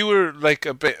were like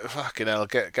a bit fucking hell?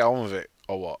 Get on with it,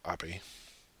 or what, Abby?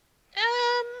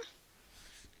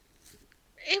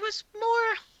 It was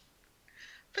more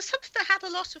for something that had a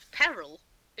lot of peril.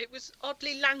 It was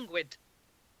oddly languid,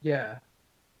 yeah.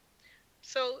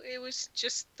 so it was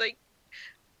just like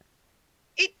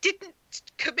it didn't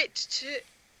commit to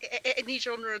any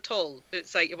genre at all.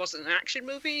 It's like it wasn't an action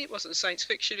movie, it wasn't science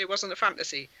fiction, it wasn't a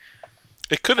fantasy.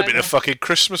 It could have been a know. fucking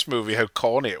Christmas movie. How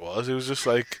corny it was! It was just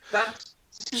like That's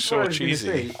So what I was gonna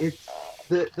cheesy. say. It's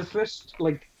the first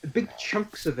like big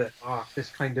chunks of it are this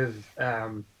kind of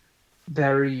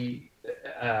very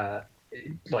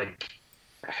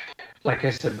like I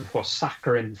said before,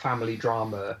 saccharine family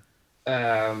drama.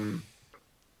 But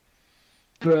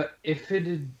if it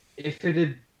had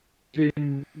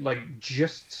been like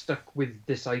just stuck with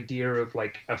this idea of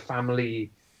like a family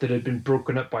that had been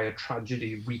broken up by a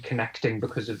tragedy reconnecting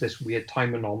because of this weird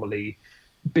time anomaly,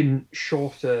 been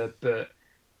shorter but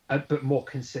more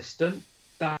consistent,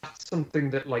 that's something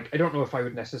that like I don't know if I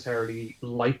would necessarily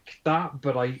like that,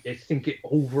 but I think it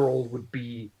overall would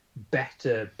be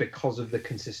better because of the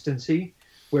consistency.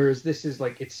 Whereas this is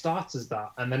like it starts as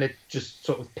that and then it just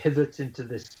sort of pivots into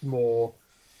this more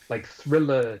like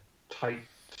thriller type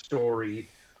story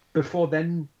before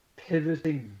then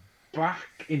pivoting back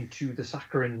into the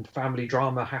saccharine family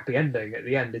drama happy ending at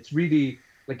the end. It's really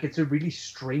like it's a really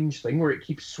strange thing where it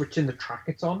keeps switching the track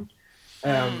it's on.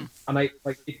 And I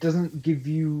like it doesn't give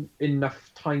you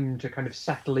enough time to kind of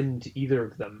settle into either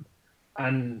of them.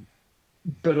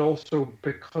 But also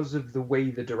because of the way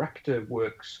the director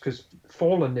works, because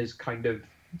Fallen is kind of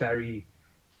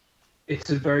it's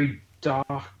a very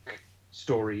dark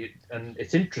story and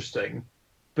it's interesting,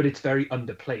 but it's very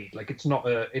underplayed. Like it's not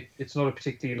a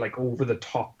particularly like over the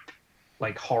top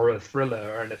like horror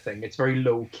thriller or anything. It's very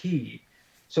low key.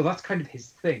 So that's kind of his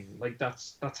thing. Like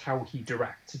that's how he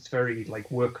directs. It's very like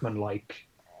workmanlike.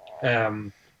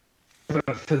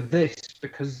 But for this,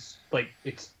 because like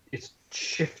it's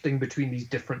shifting between these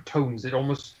different tones, it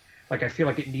almost like I feel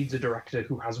like it needs a director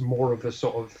who has more of a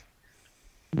sort of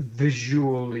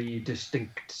visually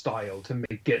distinct style to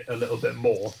make it a little bit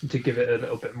more, to give it a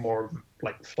little bit more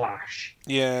like flash.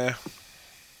 yeah.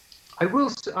 I will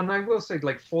say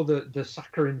like for the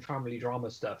saccharine family drama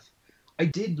stuff, I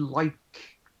did like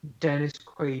Dennis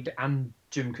Quaid and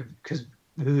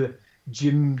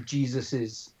Jim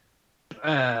Jesus's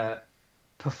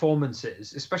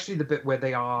performances, especially the bit where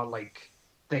they are like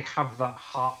they have that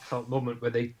heartfelt moment where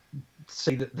they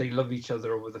say that they love each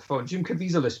other over the phone. Jim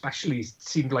Caviezel especially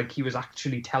seemed like he was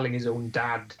actually telling his own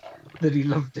dad that he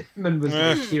loved him and was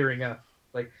like, tearing up.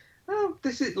 Like, oh,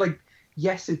 this is like,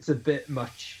 yes, it's a bit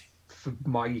much for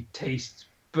my taste,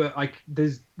 but like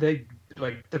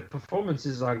the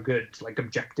performances are good. Like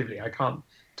objectively, I can't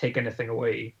take anything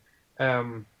away.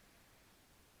 And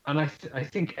I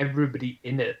think everybody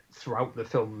in it throughout the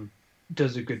film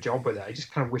does a good job with it. I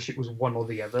just kind of wish it was one or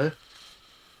the other.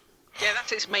 Yeah,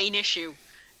 that's its main issue,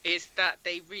 is that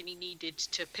they really needed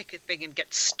to pick a thing and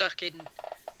get stuck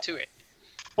into it.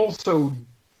 Also,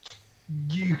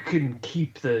 you can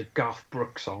keep the Garth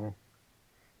Brooks song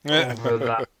over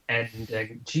that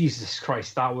ending. Jesus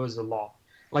Christ, that was a lot.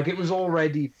 Like, it was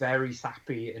already very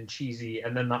sappy and cheesy,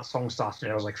 and then that song started,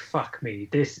 and I was like, fuck me,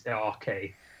 this,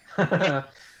 okay.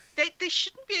 They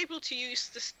shouldn't be able to use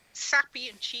the sappy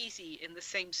and cheesy in the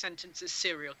same sentence as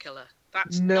serial killer.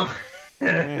 That's No.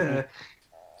 not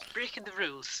breaking the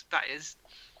rules, that is.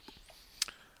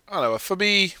 I don't know. For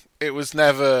me, it was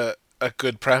never a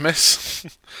good premise.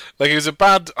 Like, it was a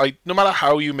bad. No matter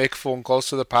how you make phone calls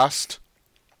to the past,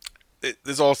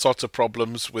 there's all sorts of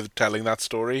problems with telling that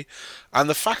story, and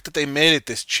the fact that they made it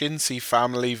this chintzy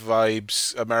family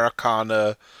vibes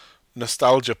Americana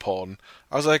nostalgia porn,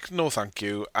 I was like, no thank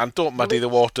you, and don't muddy the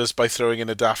waters by throwing in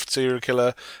a daft serial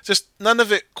killer. Just none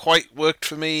of it quite worked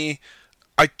for me.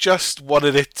 I just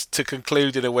wanted it to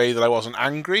conclude in a way that I wasn't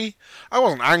angry. I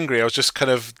wasn't angry, I was just kind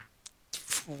of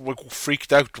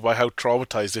freaked out by how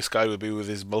traumatized this guy would be with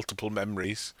his multiple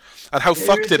memories, and how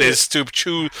fucked it is to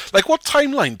choose. Like, what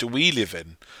timeline do we live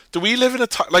in? Do we live in a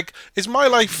time like, is my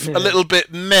life a little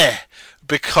bit meh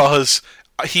because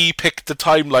he picked the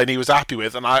timeline he was happy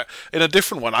with, and in a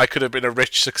different one, I could have been a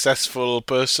rich, successful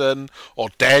person or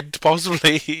dead,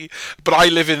 possibly. But I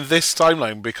live in this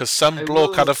timeline because some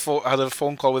bloke had a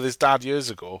phone call with his dad years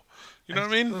ago. You know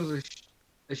what I mean? Suppose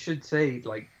I should say,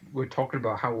 like, we're talking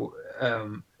about how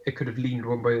it could have leaned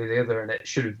one way or the other, and it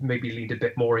should have maybe leaned a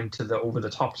bit more into the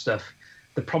over-the-top stuff.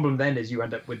 The problem then is you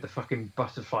end up with the fucking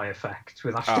butterfly effect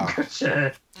with Ashton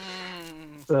Kutcher.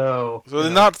 So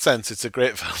in that sense, it's a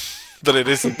great film. That it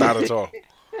isn't that at all.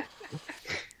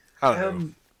 I don't know.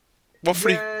 What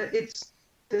free? Yeah,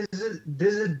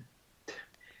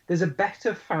 there's a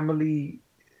better family,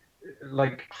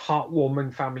 like,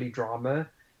 heartwarming family drama,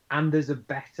 and there's a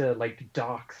better, like,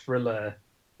 dark thriller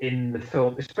in the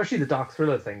film, especially the dark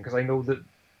thriller thing, because I know that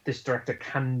this director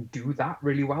can do that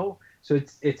really well. So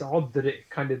it's odd that it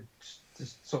kind of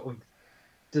just sort of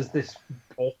does this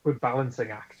awkward balancing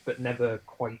act, but never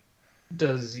quite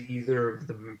does either of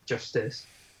them justice.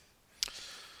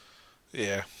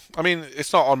 Yeah, I mean,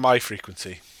 it's not on my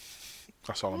frequency.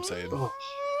 That's all I'm saying. Oh.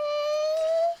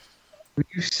 Were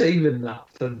you saving that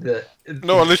for the?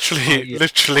 No, I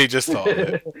literally just thought of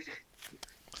it.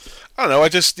 I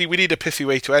don't know. We need a pithy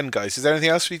way to end, guys. Is there anything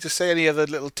else we need to say? Any other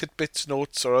little tidbits,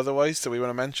 notes, or otherwise that we want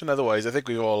to mention? Otherwise, I think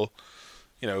we've all,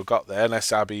 got there.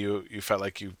 Unless Abby, you felt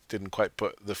like you didn't quite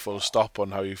put the full stop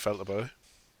on how you felt about it.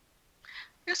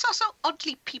 It's also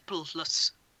oddly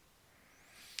peopleless.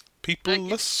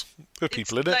 Peopleless? There are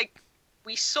people in it. Like,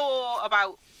 we saw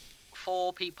about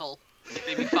 4 people,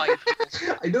 maybe 5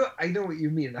 people. I know what you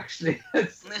mean, actually.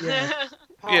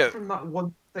 Apart from that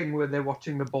one thing where they're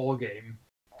watching the ball game,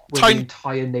 where the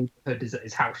entire neighborhood is at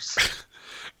his house.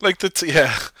 Like the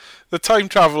time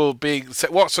travel being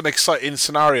what's an exciting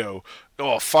scenario?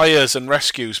 Oh, fires and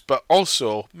rescues, but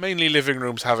also mainly living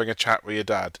rooms having a chat with your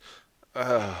dad.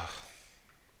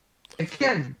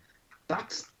 Again,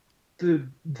 that's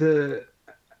the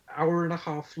hour and a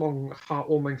half long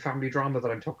heartwarming family drama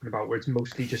that I'm talking about, where it's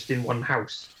mostly just in one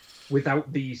house,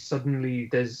 without the suddenly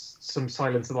there's some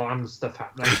Silence of the Lambs stuff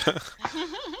happening.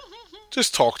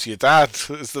 Just talk to your dad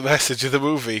is the message of the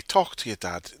movie. Talk to your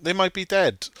dad. They might be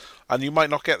dead, and you might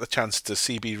not get the chance to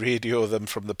CB radio them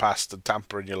from the past and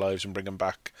tamper in your lives and bring them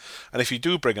back. And if you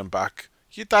do bring them back,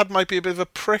 your dad might be a bit of a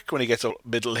prick when he gets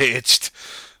middle-aged.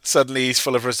 Suddenly he's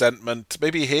full of resentment.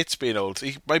 Maybe he hates being old.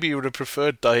 Maybe he would have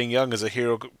preferred dying young as a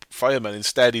hero fireman.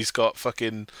 Instead, he's got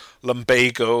fucking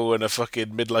lumbago and a fucking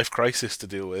midlife crisis to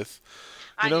deal with.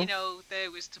 And there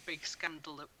was the big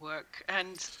scandal at work,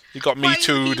 and you got Me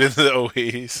Too'd in the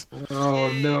OEs.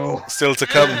 Oh no! Still to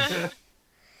come.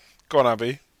 Go on,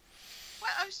 Abby.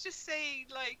 Well, I was just saying,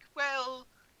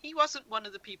 he wasn't one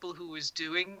of the people who was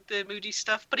doing the moody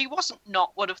stuff, but he wasn't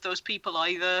not one of those people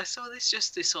either. So there's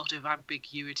just this sort of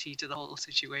ambiguity to the whole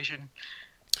situation.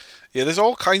 Yeah, there's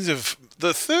all kinds of...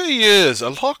 The 30 years, a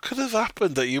lot could have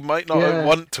happened that you might not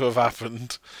want to have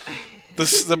happened.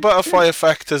 The butterfly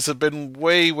effect has been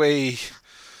way, way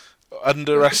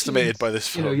underestimated by this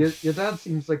film. Your dad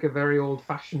seems like a very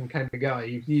old-fashioned kind of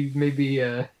guy. You maybe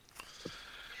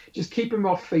just keep him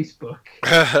off Facebook.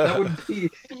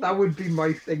 that would be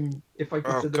my thing if I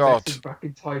could send a message back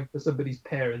in time for somebody's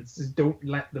parents. Is don't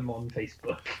let them on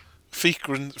Facebook.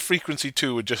 Frequency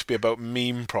 2 would just be about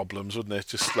meme problems, wouldn't it?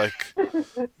 Just like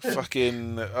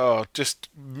fucking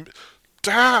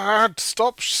Dad,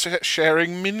 stop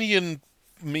sharing Minion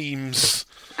memes.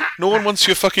 No one wants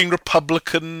your fucking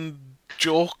Republican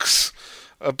jokes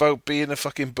about being a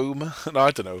fucking boomer. No,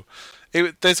 I don't know.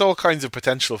 There's all kinds of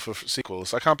potential for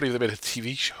sequels. I can't believe they made a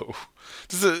TV show.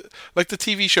 The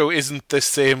TV show isn't the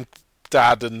same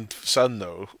dad and son,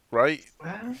 though, right?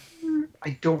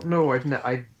 I don't know. I've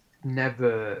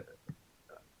never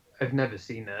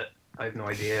seen it. I have no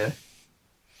idea.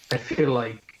 I feel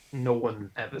like no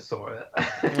one ever saw it.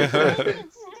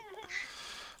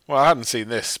 Well, I hadn't seen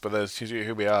this, but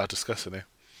here we are discussing it.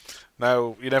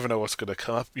 Now, you never know what's going to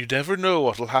come up. You never know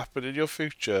what will happen in your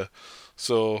future.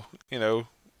 So, Yeah,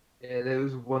 there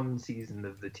was one season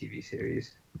of the TV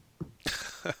series.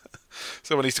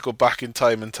 Someone needs to go back in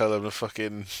time and tell them to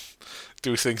fucking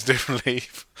do things differently.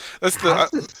 That's the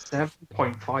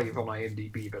 7.5 on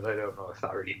IMDb, but I don't know if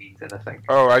that really means anything.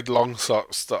 Oh, I've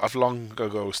long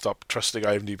ago stopped trusting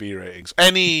IMDb ratings.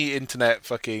 Any internet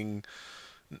fucking...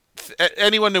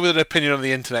 Anyone with an opinion on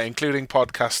the internet, including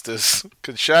podcasters,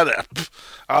 can shut up.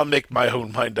 I'll make my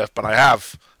own mind up, and I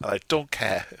have. And I don't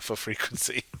care for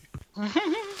frequency.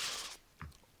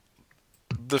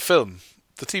 The film,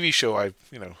 the TV show, I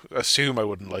assume I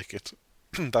wouldn't like it.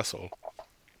 That's all.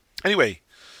 Anyway,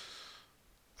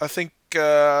 I think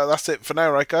that's it for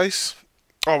now, right, guys?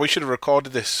 Oh, we should have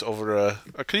recorded this over a...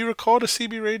 Can you record a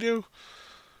CB radio?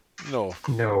 No.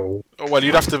 No. Oh, well,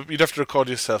 you'd have to record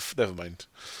yourself. Never mind.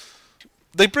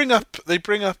 They bring up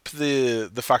the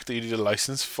fact that you need a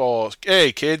license for.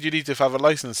 Hey kid, you need to have a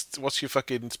license. What's your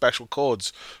fucking special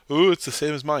codes? Oh, it's the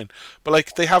same as mine. But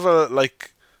like they have a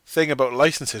thing about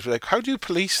licenses. Like, how do you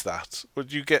police that?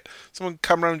 Would you get someone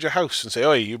come around your house and say,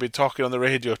 "Oh, you've been talking on the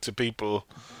radio to people,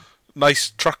 nice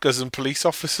truckers and police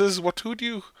officers"? Who do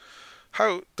you?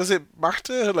 How does it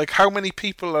matter? Like, how many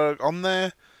people are on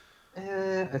there?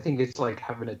 I think it's like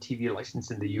having a TV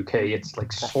license in the UK. It's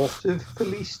like sort of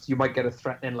policed. You might get a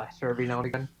threatening letter every now and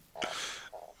again.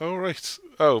 Oh right.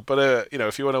 Oh, but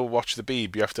if you want to watch the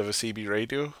Beeb, you have to have a CB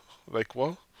radio. Like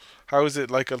what? How is it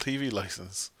like a TV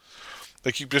license?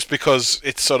 Like just because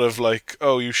it's sort of like,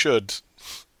 oh, you should,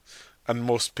 and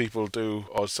most people do,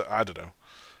 or I don't know.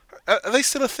 Are they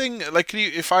still a thing? Like,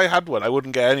 if I had one, I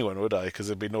wouldn't get anyone, would I? Because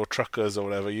there'd be no truckers or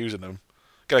whatever using them.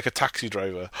 Get like a taxi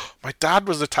driver. My dad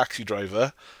was a taxi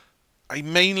driver. I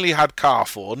mainly had car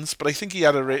phones, but I think he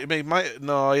had I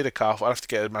had a car phone. I'd have to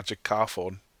get a magic car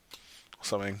phone or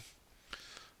something.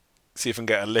 See if I can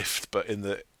get a lift, but in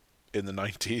the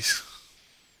 90s.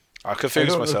 I confuse I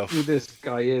don't myself. know who this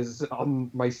guy is on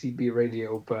my CB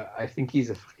radio, but I think he's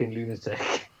a fucking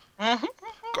lunatic.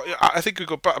 I think we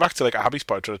go back to like Abby's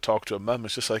part trying to talk to her mum.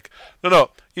 It's just like,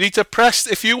 no, you need to press.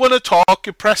 If you want to talk,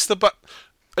 you press the button.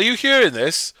 Are you hearing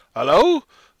this? Hello?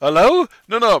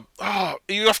 No. Oh,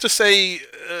 you have to say,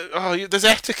 there's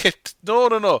etiquette.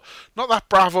 No. Not that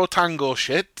Bravo Tango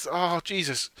shit. Oh,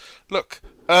 Jesus. Look,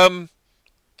 hang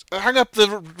up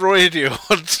the radio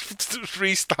and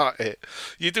restart it.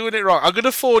 You're doing it wrong. I'm going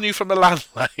to phone you from the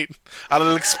landline and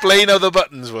I'll explain how the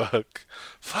buttons work.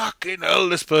 Fucking hell,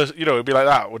 this person. It'd be like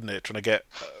that, wouldn't it? Trying to get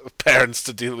parents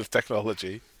to deal with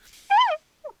technology.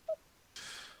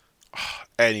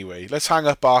 Anyway, let's hang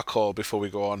up our call before we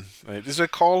go on. Is there a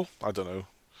call? I don't know.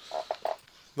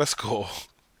 Let's go.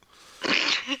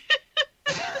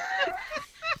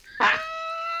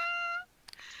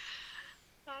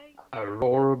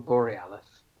 Aurora Borealis.